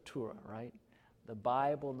scriptura, right? The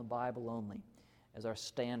Bible and the Bible only as our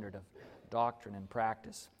standard of doctrine and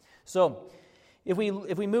practice. So, if we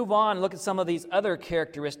move on and look at some of these other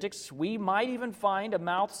characteristics, we might even find a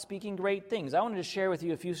mouth speaking great things. I wanted to share with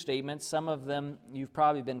you a few statements. Some of them you've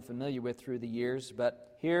probably been familiar with through the years,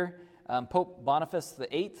 but here Pope Boniface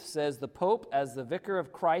VIII says, "The Pope, as the vicar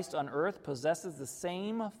of Christ on earth, possesses the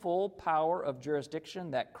same full power of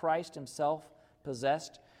jurisdiction that Christ himself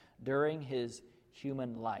possessed during his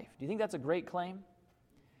human life." Do you think that's a great claim?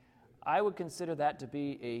 I would consider that to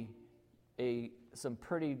be some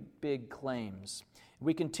pretty big claims.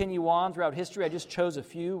 We continue on throughout history. I just chose a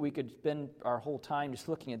few. We could spend our whole time just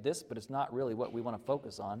looking at this, but it's not really what we want to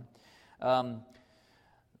focus on.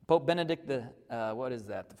 Pope Benedict the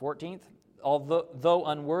 14th? Although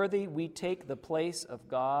unworthy, we take the place of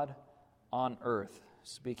God on earth.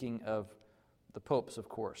 Speaking of the popes, of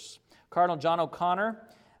course. Cardinal John O'Connor,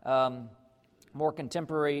 more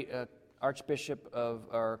contemporary Archbishop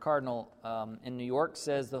or Cardinal in New York,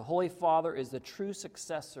 says the Holy Father is the true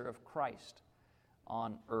successor of Christ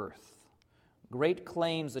on earth. Great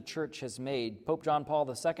claims the Church has made. Pope John Paul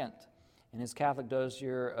II, in his Catholic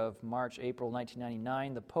Dossier of March-April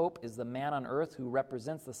 1999, the Pope is the man on earth who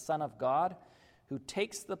represents the Son of God, who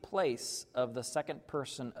takes the place of the second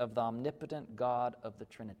person of the omnipotent God of the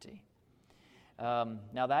Trinity.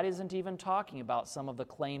 Now, that isn't even talking about some of the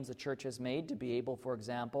claims the Church has made to be able, for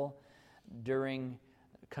example, during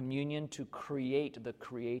communion to create the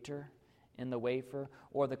Creator in the wafer,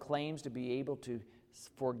 or the claims to be able to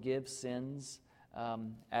forgive sins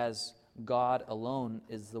as God alone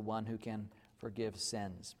is the one who can forgive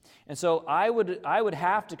sins. And so I would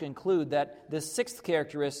have to conclude that this sixth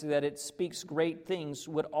characteristic, that it speaks great things,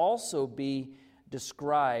 would also be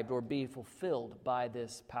described or be fulfilled by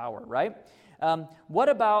this power, right? What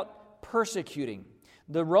about persecuting?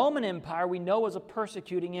 The Roman Empire we know was a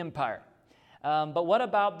persecuting empire. But what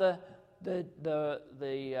about the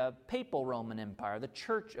papal Roman Empire, the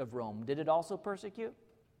Church of Rome? Did it also persecute?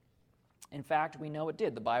 In fact, we know it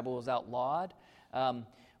did. The Bible was outlawed.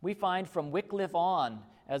 We find from Wycliffe on,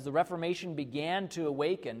 as the Reformation began to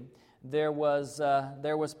awaken, there was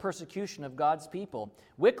persecution of God's people.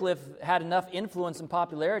 Wycliffe had enough influence and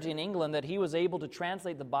popularity in England that he was able to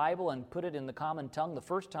translate the Bible and put it in the common tongue. The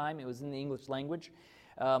first time it was in the English language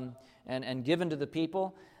and given to the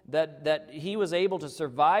people. That he was able to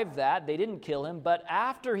survive that. They didn't kill him, but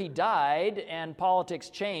after he died and politics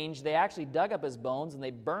changed, they actually dug up his bones and they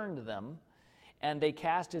burned them, and they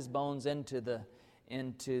cast his bones into the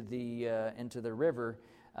river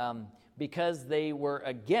because they were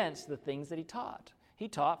against the things that he taught. He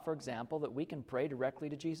taught, for example, that we can pray directly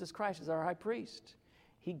to Jesus Christ as our high priest.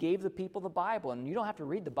 He gave the people the Bible, and you don't have to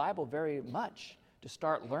read the Bible very much to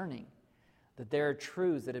start learning that there are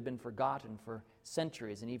truths that have been forgotten for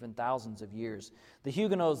centuries and even thousands of years. The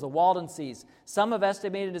Huguenots, the Waldenses, some have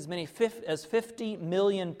estimated as many as 50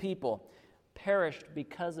 million people perished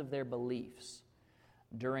because of their beliefs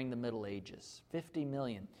during the Middle Ages. 50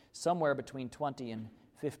 million, somewhere between 20 and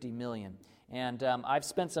 50 million. And I've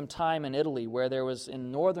spent some time in Italy, where there was,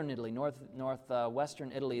 in northern Italy,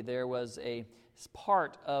 northwestern Italy, there was a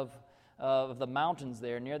part of the mountains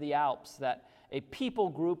there near the Alps that a people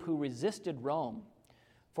group who resisted Rome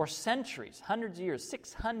for centuries, hundreds of years,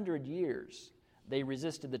 600 years, they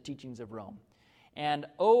resisted the teachings of Rome. And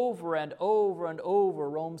over and over and over,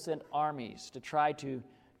 Rome sent armies to try to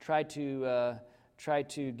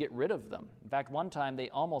get rid of them. In fact, one time they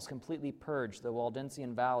almost completely purged the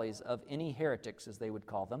Waldensian valleys of any heretics, as they would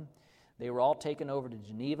call them. They were all taken over to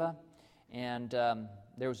Geneva, and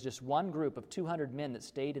there was just one group of 200 men that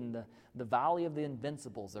stayed in the Valley of the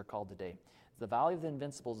Invincibles, they're called today. The Valley of the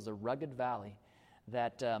Invincibles is a rugged valley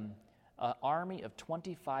that an army of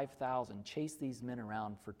 25,000 chased these men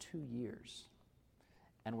around for 2 years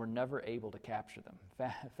and were never able to capture them.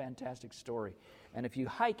 Fantastic story. And if you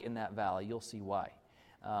hike in that valley, you'll see why.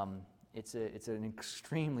 It's an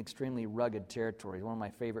extremely, extremely rugged territory, one of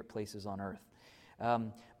my favorite places on earth.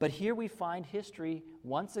 But here we find history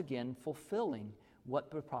once again fulfilling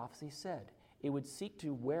what the prophecy said. It would seek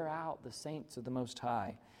to wear out the saints of the Most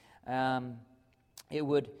High. It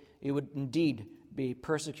would indeed be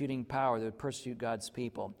persecuting power that would persecute God's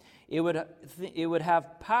people. It would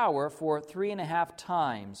have power for 3.5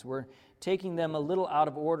 times. We're taking them a little out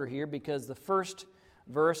of order here because the first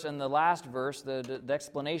verse and the last verse, the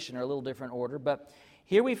explanation, are a little different order. But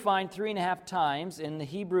here we find 3.5 times in the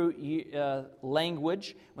Hebrew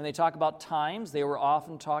language. When they talk about times, they were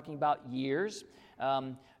often talking about years.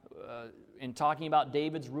 In talking about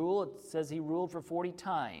David's rule, it says he ruled for 40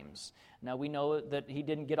 times. Now we know that he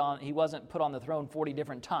wasn't put on the throne 40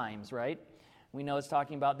 different times, right? We know it's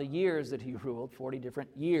talking about the years that he ruled, 40 different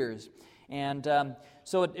years. And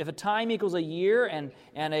so if a time equals a year and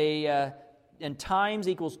times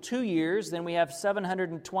equals 2 years, then we have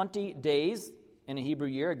 720 days in a Hebrew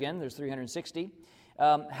year. Again, there's 360.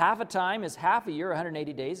 Half a time is half a year,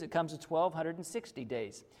 180 days. It comes to 1,260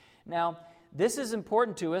 days. Now, this is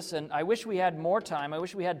important to us, and I wish we had more time. I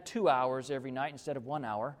wish we had 2 hours every night instead of 1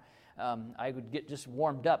 hour. I would get just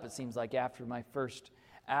warmed up, it seems like, after my first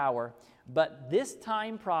hour. But this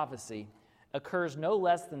time prophecy occurs no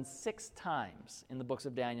less than 6 times in the books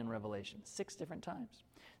of Daniel and Revelation. 6 different times.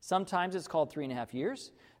 Sometimes it's called 3.5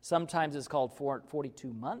 years. Sometimes it's called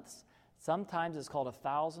 42 months. Sometimes it's called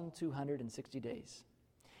 1,260 days.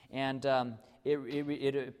 And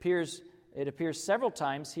it appears several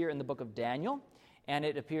times here in the book of Daniel, and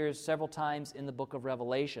it appears several times in the book of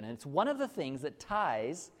Revelation. And it's one of the things that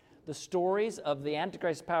ties the stories of the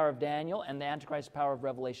Antichrist power of Daniel and the Antichrist power of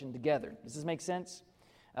Revelation together. Does this make sense?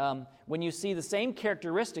 When you see the same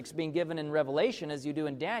characteristics being given in Revelation as you do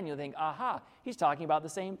in Daniel, you think, aha, he's talking about the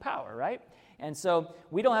same power, right? And so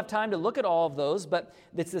we don't have time to look at all of those, but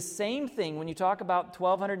it's the same thing when you talk about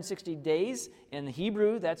 1,260 days. In the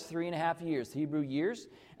Hebrew, that's 3.5 years. The Hebrew years.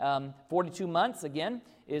 42 months, again,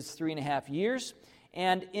 is 3.5 years.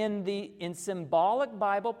 And in symbolic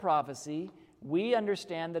Bible prophecy, we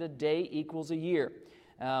understand that a day equals a year.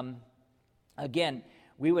 Again,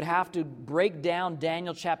 we would have to break down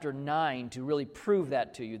Daniel chapter 9 to really prove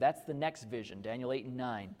that to you. That's the next vision, Daniel 8 and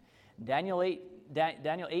 9. Daniel 8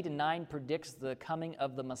 and 9 predicts the coming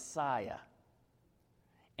of the Messiah.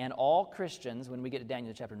 And all Christians, when we get to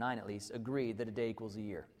Daniel chapter 9 at least, agree that a day equals a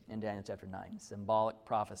year in Daniel chapter 9, symbolic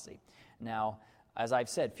prophecy. Now, as I've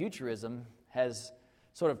said, futurism has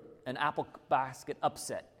sort of an apple basket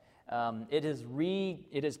upset. It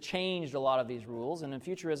has changed a lot of these rules, and in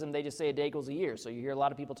futurism, they just say a day equals a year. So you hear a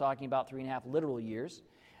lot of people talking about 3.5 literal years.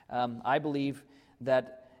 I believe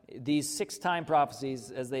that these 6 time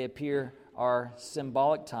prophecies, as they appear, are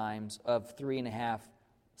symbolic times of 3.5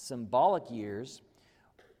 symbolic years.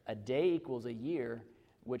 A day equals a year,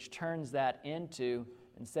 which turns that into,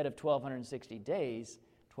 instead of 1,260 days,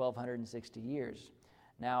 1,260 years.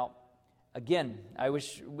 Now, again,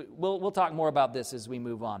 we'll talk more about this as we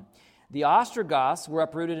move on. The Ostrogoths were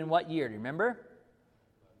uprooted in what year? Do you remember?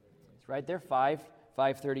 It's right there,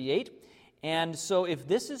 538. And so if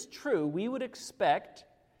this is true, we would expect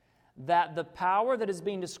that the power that is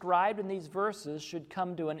being described in these verses should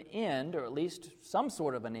come to an end, or at least some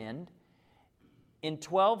sort of an end, in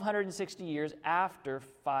 1,260 years after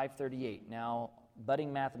 538. Now,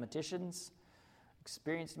 budding mathematicians,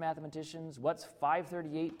 experienced mathematicians, what's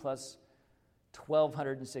 538 plus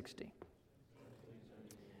 1,260?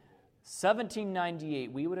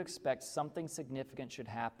 1798, we would expect something significant should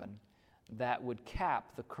happen that would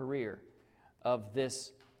cap the career of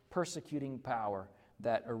this persecuting power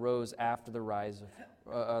that arose after the rise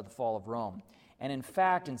of the fall of Rome. And in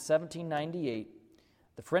fact, in 1798,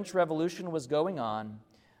 the French Revolution was going on.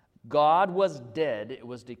 God was dead, it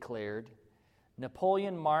was declared.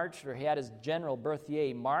 Napoleon marched, or he had his general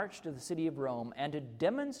Berthier march to the city of Rome, and to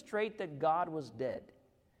demonstrate that God was dead,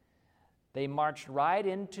 they marched right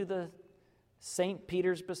into the St.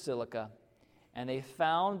 Peter's Basilica, and they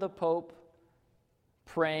found the Pope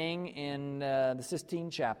praying in the Sistine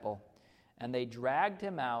Chapel, and they dragged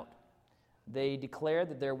him out. They declared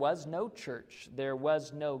that there was no church, there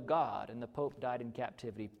was no God, and the Pope died in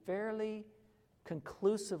captivity, fairly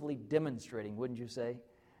conclusively demonstrating, wouldn't you say,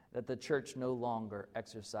 that the church no longer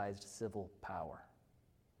exercised civil power.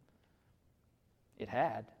 It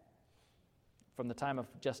had. From the time of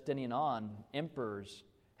Justinian on, emperors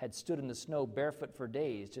had stood in the snow barefoot for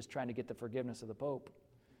days just trying to get the forgiveness of the Pope.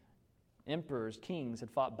 Emperors, kings had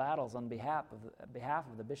fought battles on behalf of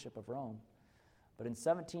the Bishop of Rome. But in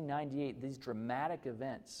 1798, these dramatic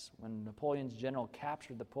events, when Napoleon's general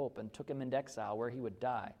captured the Pope and took him into exile where he would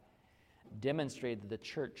die, demonstrated that the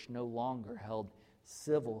church no longer held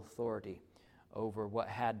civil authority over what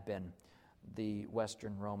had been the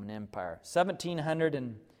Western Roman Empire.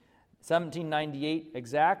 1798,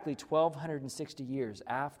 exactly 1,260 years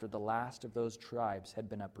after the last of those tribes had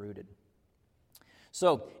been uprooted.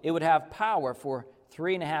 So it would have power for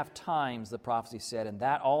 3.5 times, the prophecy said, and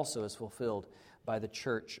that also is fulfilled by the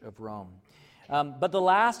Church of Rome. But the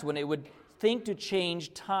last one, it would think to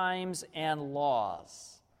change times and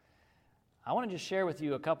laws. I want to just share with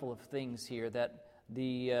you a couple of things here that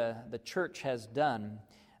the church has done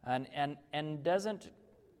and doesn't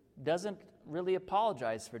really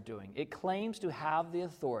apologize for doing. It claims to have the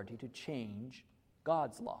authority to change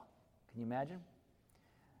God's law. Can you imagine?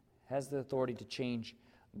 It has the authority to change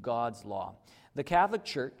God's law. The Catholic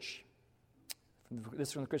Church, this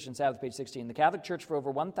is from the Christian Sabbath, page 16. The Catholic Church, for over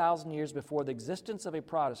 1,000 years before the existence of a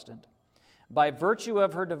Protestant, by virtue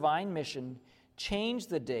of her divine mission, changed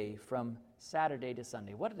the day from Saturday to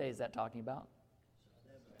Sunday. What day is that talking about?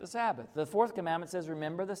 the Sabbath. The fourth commandment says,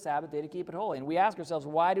 remember the Sabbath day to keep it holy. And we ask ourselves,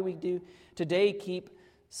 why do we do today keep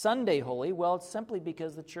Sunday holy? Well, it's simply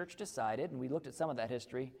because the church decided, and we looked at some of that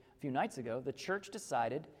history a few nights ago, the church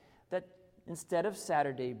decided that instead of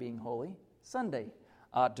Saturday being holy, Sunday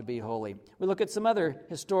ought to be holy. We look at some other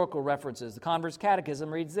historical references. The Converse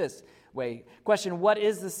Catechism reads this way. Question, what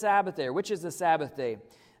is the Sabbath day? Which is the Sabbath day?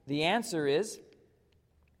 The answer is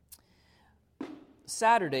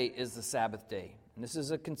Saturday is the Sabbath day. And this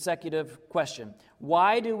is a consecutive question.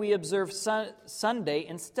 Why do we observe Sunday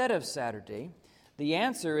instead of Saturday? The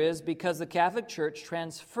answer is because the Catholic Church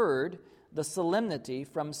transferred the solemnity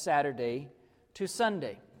from Saturday to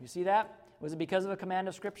Sunday. You see that? Was it because of a command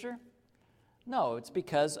of Scripture? No, it's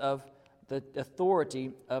because of the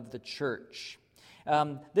authority of the Church.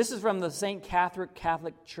 This is from the St.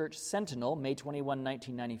 Catholic Church Sentinel, May 21,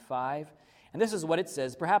 1995. And this is what it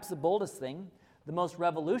says. Perhaps the boldest thing, the most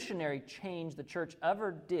revolutionary change the Church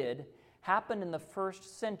ever did, happened in the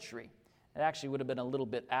first century. It actually would have been a little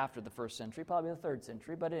bit after the first century, probably the third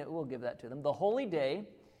century, but we'll give that to them. The holy day,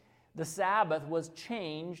 the Sabbath, was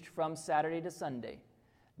changed from Saturday to Sunday,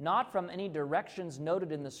 not from any directions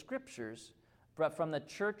noted in the Scriptures, but from the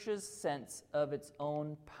Church's sense of its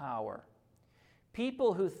own power.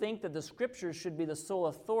 People who think that the Scriptures should be the sole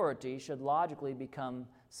authority should logically become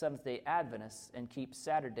Seventh-day Adventists and keep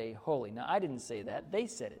Saturday holy. Now, I didn't say that. They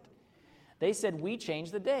said it. They said, we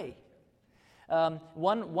change the day.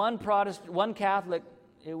 One Catholic,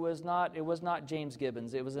 it was not James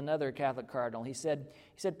Gibbons, it was another Catholic cardinal. He said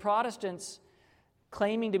Protestants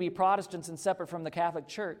claiming to be Protestants and separate from the Catholic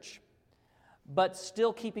Church, but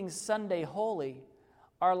still keeping Sunday holy,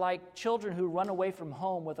 are like children who run away from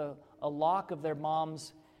home with a lock of their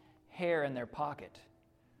mom's hair in their pocket,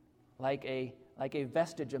 like a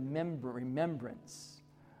vestige of remembrance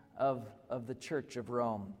of the Church of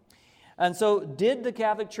Rome. And so, did the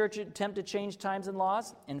Catholic Church attempt to change times and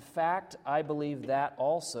laws? In fact, I believe that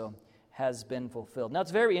also has been fulfilled. Now,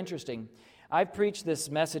 it's very interesting. I've preached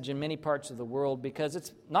this message in many parts of the world because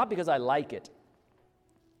it's not because I like it.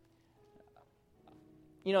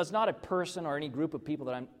 You know, it's not a person or any group of people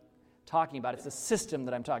that I'm talking about. It's a system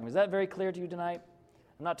that I'm talking about. Is that very clear to you tonight?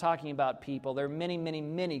 I'm not talking about people. There are many, many,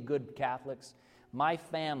 many good Catholics. My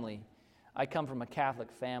family, I come from a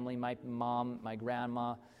Catholic family. My mom, my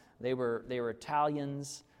grandma, they were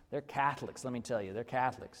Italians. They're Catholics, let me tell you. They're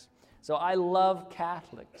Catholics. So I love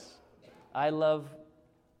Catholics. I love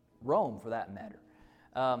Rome, for that matter.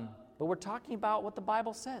 But we're talking about what the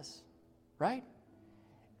Bible says, right?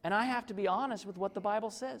 And I have to be honest with what the Bible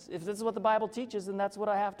says. If this is what the Bible teaches, then that's what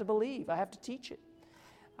I have to believe. I have to teach it.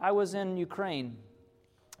 I was in Ukraine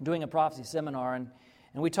doing a prophecy seminar, and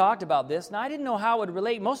we talked about this, and I didn't know how it would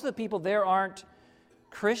relate. Most of the people there aren't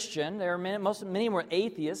Christian. Many were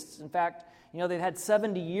atheists. In fact, you know, they've had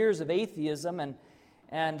 70 years of atheism,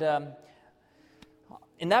 and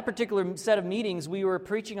in that particular set of meetings, we were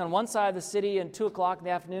preaching on one side of the city at 2 o'clock in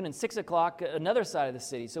the afternoon, and 6 o'clock another side of the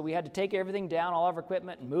city. So we had to take everything down, all of our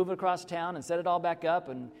equipment, and move it across town and set it all back up,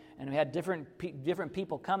 and we had different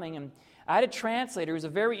people coming. And I had a translator. He was a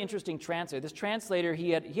very interesting translator. This translator, he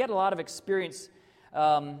had a lot of experience,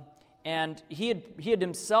 and he had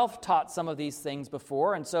himself taught some of these things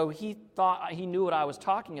before, and so he thought he knew what I was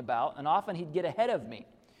talking about, and often he'd get ahead of me.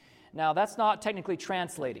 Now, that's not technically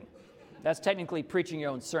translating. That's technically preaching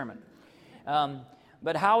your own sermon.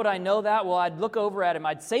 But how would I know that? Well, I'd look over at him.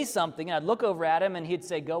 I'd say something, and I'd look over at him, and he'd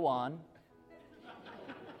say, go on.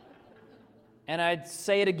 And I'd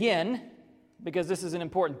say it again, because this is an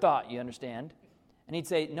important thought, you understand. And he'd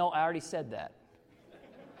say, no, I already said that.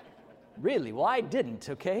 Really? Well, I didn't,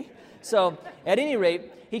 okay? So, at any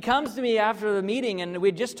rate, he comes to me after the meeting, and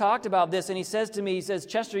we just talked about this, and he says to me,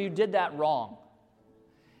 Chester, you did that wrong.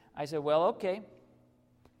 I said, well, okay.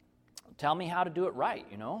 Tell me how to do it right,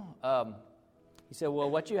 you know. He said,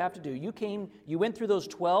 well, what you have to do, you went through those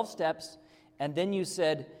 12 steps, and then you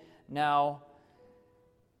said, now,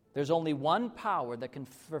 there's only one power that can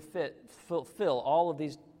fulfill all of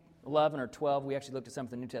these 11 or 12. We actually looked at some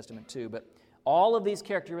of the New Testament too, but all of these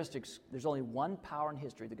characteristics, there's only one power in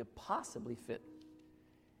history that could possibly fit.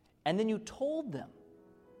 And then you told them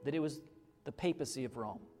that it was the papacy of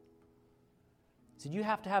Rome. He said, you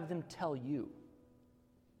have to have them tell you.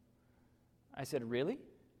 I said, really?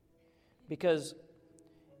 Because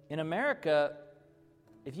in America,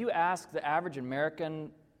 if you ask the average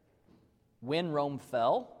American when Rome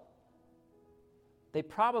fell, they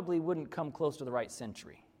probably wouldn't come close to the right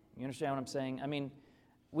century. You understand what I'm saying? I mean,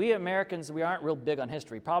 we Americans, we aren't real big on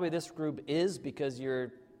history. Probably this group is because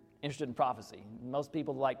you're interested in prophecy. Most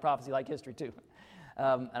people like prophecy like history too.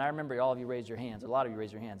 And I remember all of you raised your hands. A lot of you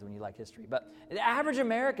raised your hands when you like history. But the average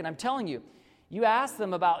American, I'm telling you, you ask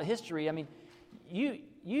them about history. I mean, you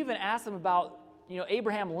even ask them about,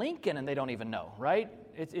 Abraham Lincoln, and they don't even know, right?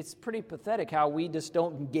 It's pretty pathetic how we just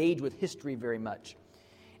don't engage with history very much.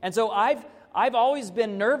 And so I've always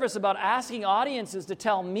been nervous about asking audiences to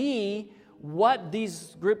tell me what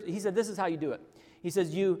these groups, he said, this is how you do it. He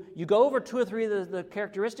says, you go over 2 or 3 of the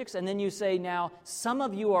characteristics, and then you say, now, some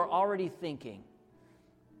of you are already thinking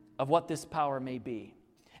of what this power may be.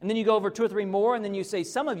 And then you go over 2 or 3 more, and then you say,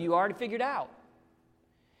 some of you already figured out.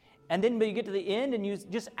 And then you get to the end, and you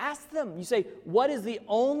just ask them. You say, what is the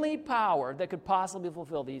only power that could possibly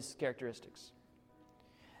fulfill these characteristics?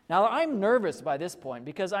 Now, I'm nervous by this point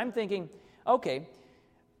because I'm thinking, okay,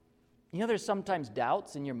 there's sometimes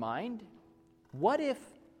doubts in your mind. What if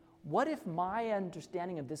my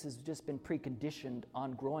understanding of this has just been preconditioned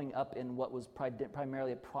on growing up in what was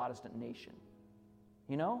primarily a Protestant nation?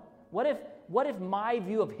 What if my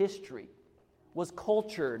view of history was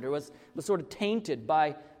cultured or was sort of tainted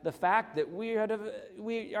by the fact that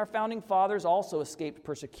our founding fathers also escaped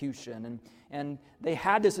persecution, and they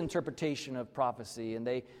had this interpretation of prophecy, and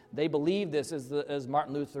they believed this as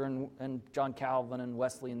Martin Luther and John Calvin and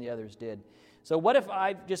Wesley and the others did. So what if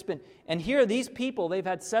I've just been, and here are these people, they've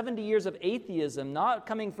had 70 years of atheism, not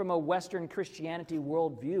coming from a Western Christianity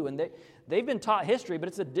worldview, and they've been taught history,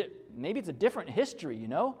 but maybe it's a different history,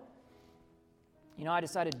 I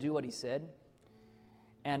decided to do what he said,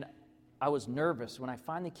 and I was nervous when I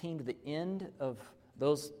finally came to the end of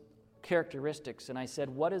those characteristics, and I said,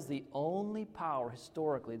 what is the only power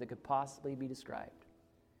historically that could possibly be described?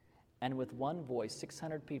 And with one voice,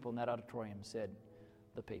 600 people in that auditorium said,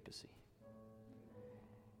 the papacy.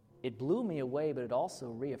 It blew me away, but it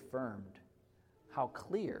also reaffirmed how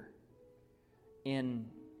clear in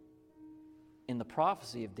the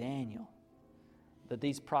prophecy of Daniel that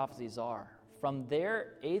these prophecies are. From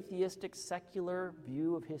their atheistic, secular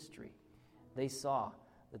view of history, they saw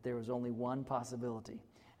that there was only one possibility,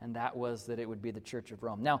 and that was that it would be the Church of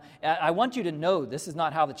Rome. Now, I want you to know this is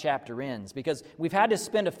not how the chapter ends, because we've had to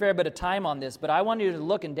spend a fair bit of time on this, but I want you to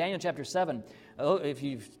look in Daniel chapter 7. Oh, if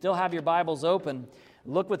you still have your Bibles open,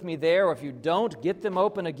 look with me there, or if you don't, get them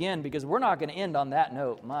open again, because we're not going to end on that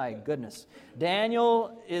note. My goodness.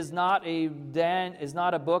 Daniel is not a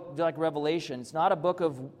book like Revelation. It's not a book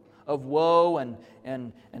of woe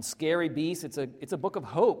and scary beasts. It's a book of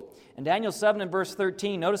hope. In Daniel 7 and verse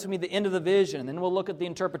 13, notice with me the end of the vision, and then we'll look at the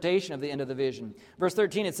interpretation of the end of the vision. Verse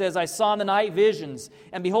 13, it says, I saw in the night visions,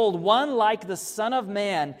 and behold, one like the Son of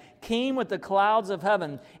Man came with the clouds of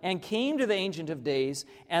heaven, and came to the Ancient of Days,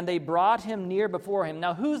 and they brought him near before him.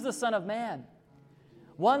 Now, who's the Son of Man?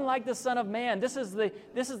 One like the Son of Man. This is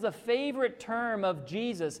the favorite term of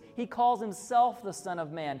Jesus. He calls himself the Son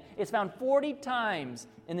of Man. It's found 40 times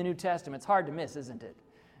in the New Testament. It's hard to miss, isn't it?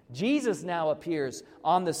 Jesus now appears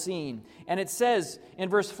on the scene. And it says in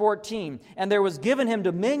verse 14, and there was given him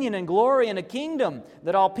dominion and glory and a kingdom,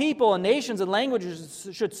 that all people and nations and languages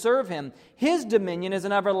should serve him. His dominion is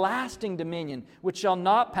an everlasting dominion, which shall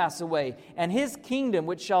not pass away, and his kingdom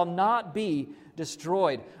which shall not be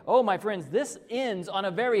destroyed. Oh, my friends, this ends on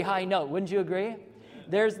a very high note. Wouldn't you agree?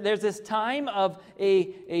 There's this time of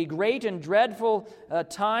a great and dreadful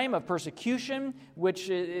time of persecution, which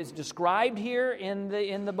is described here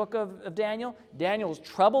in the book of Daniel. Daniel's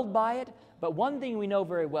troubled by it, but one thing we know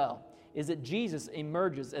very well is that Jesus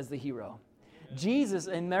emerges as the hero. Jesus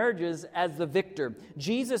emerges as the victor.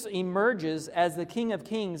 Jesus emerges as the King of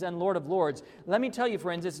Kings and Lord of Lords. Let me tell you,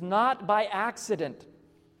 friends, it's not by accident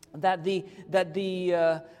that the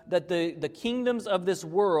kingdoms of this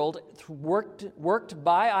world worked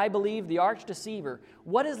by, I believe, the arch deceiver.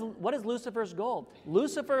 What is Lucifer's goal?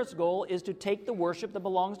 Lucifer's goal is to take the worship that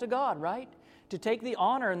belongs to God, right? To take the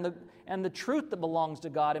honor and the truth that belongs to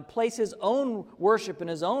God and place his own worship and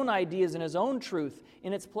his own ideas and his own truth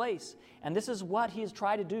in its place. And this is what he has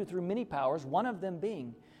tried to do through many powers, one of them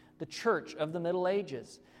being the church of the Middle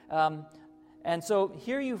Ages. And so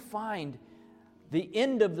here you find the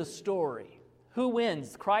end of the story. Who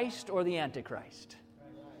wins, Christ or the Antichrist?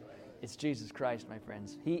 It's Jesus Christ, my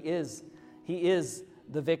friends. He is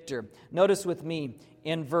the victor. Notice with me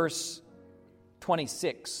in verse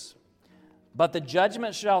 26. But the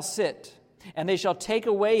judgment shall sit, and they shall take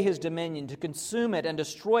away his dominion to consume it and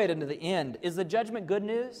destroy it unto the end. Is the judgment good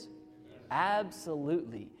news?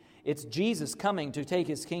 Absolutely. It's Jesus coming to take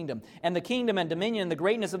his kingdom. And the kingdom and dominion and the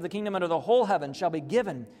greatness of the kingdom under the whole heaven shall be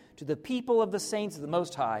given to the people of the saints of the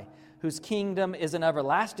Most High, whose kingdom is an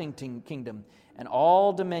everlasting kingdom, and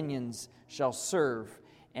all dominions shall serve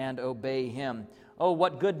and obey him. Oh,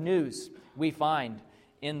 what good news we find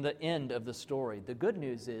in the end of the story. The good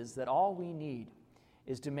news is that all we need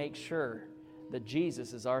is to make sure that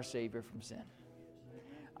Jesus is our Savior from sin.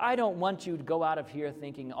 I don't want you to go out of here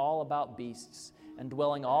thinking all about beasts and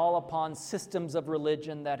dwelling all upon systems of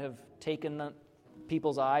religion that have taken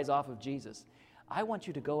people's eyes off of Jesus. I want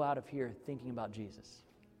you to go out of here thinking about Jesus.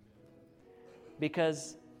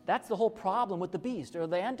 Because that's the whole problem with the beast or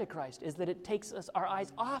the Antichrist, is that it takes our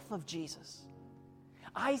eyes off of Jesus.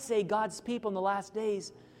 I say God's people in the last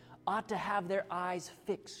days ought to have their eyes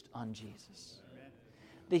fixed on Jesus.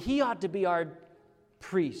 That He ought to be our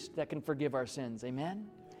priest that can forgive our sins. Amen?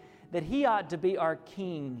 That He ought to be our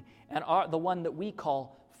King and the one that we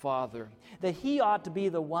call Father. That He ought to be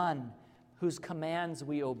the one whose commands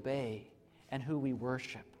we obey and who we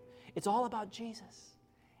worship. It's all about Jesus.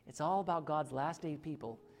 It's all about God's last day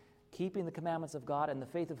people keeping the commandments of God and the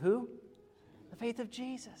faith of who? The faith of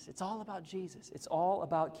Jesus. It's all about Jesus. It's all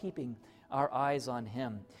about keeping our eyes on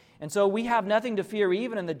Him. And so we have nothing to fear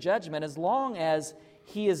even in the judgment as long as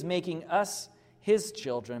He is making us His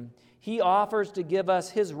children. He offers to give us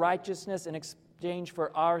His righteousness in exchange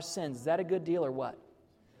for our sins. Is that a good deal or what?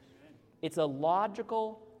 It's a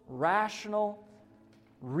logical, rational,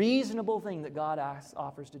 reasonable thing that God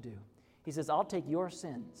offers to do. He says, I'll take your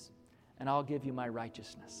sins and I'll give you my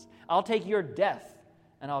righteousness. I'll take your death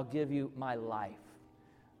and I'll give you my life.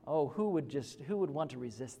 Oh, who would want to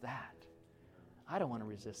resist that? I don't want to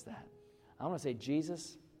resist that. I want to say,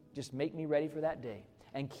 Jesus, just make me ready for that day.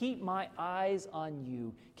 And keep my eyes on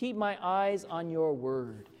you. Keep my eyes on your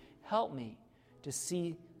word. Help me to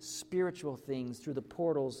see spiritual things through the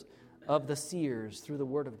portals of the seers, through the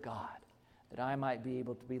word of God, that I might be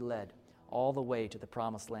able to be led all the way to the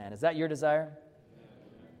promised land. Is that your desire?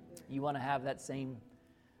 You want to have that same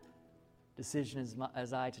decision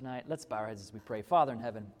as I tonight? Let's bow our heads as we pray. Father in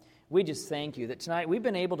heaven, we just thank you that tonight we've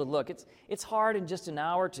been able to look. It's hard in just an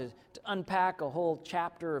hour to unpack a whole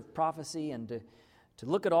chapter of prophecy and to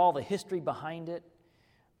look at all the history behind it.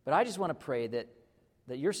 But I just want to pray that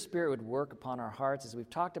your Spirit would work upon our hearts as we've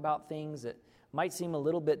talked about things that might seem a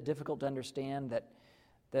little bit difficult to understand,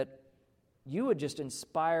 that you would just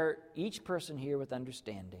inspire each person here with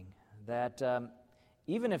understanding, that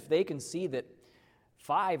even if they can see that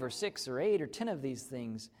 5 or 6 or 8 or 10 of these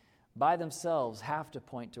things by themselves have to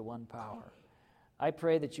point to one power. I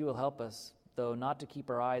pray that you will help us, though, not to keep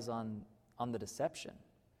our eyes on the deception,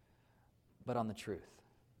 but on the truth.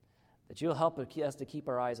 That you'll help us to keep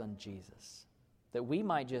our eyes on Jesus. That we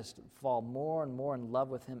might just fall more and more in love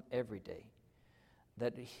with Him every day.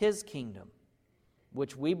 That His kingdom,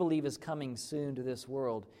 which we believe is coming soon to this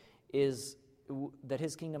world, is that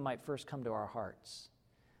His kingdom might first come to our hearts.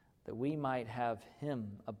 That we might have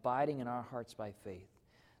Him abiding in our hearts by faith.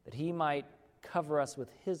 That He might cover us with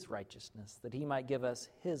His righteousness. That He might give us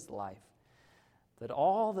His life. That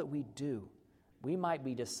all that we do, we might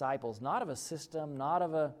be disciples, not of a system, not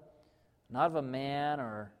of a man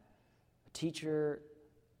or a teacher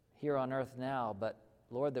here on earth now, but,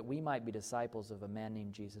 Lord, that we might be disciples of a man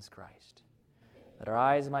named Jesus Christ. That our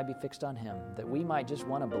eyes might be fixed on Him. That we might just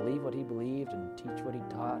want to believe what He believed and teach what He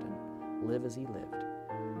taught and live as He lived.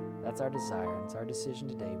 That's our desire, and it's our decision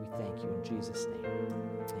today. We thank you in Jesus' name.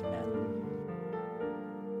 Amen.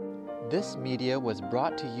 This media was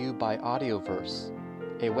brought to you by Audioverse,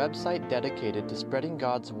 a website dedicated to spreading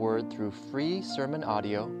God's Word through free sermon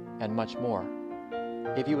audio and much more.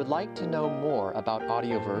 If you would like to know more about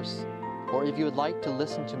Audioverse, or if you would like to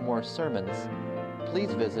listen to more sermons,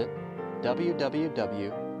 please visit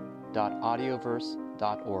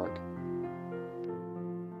www.audioverse.org.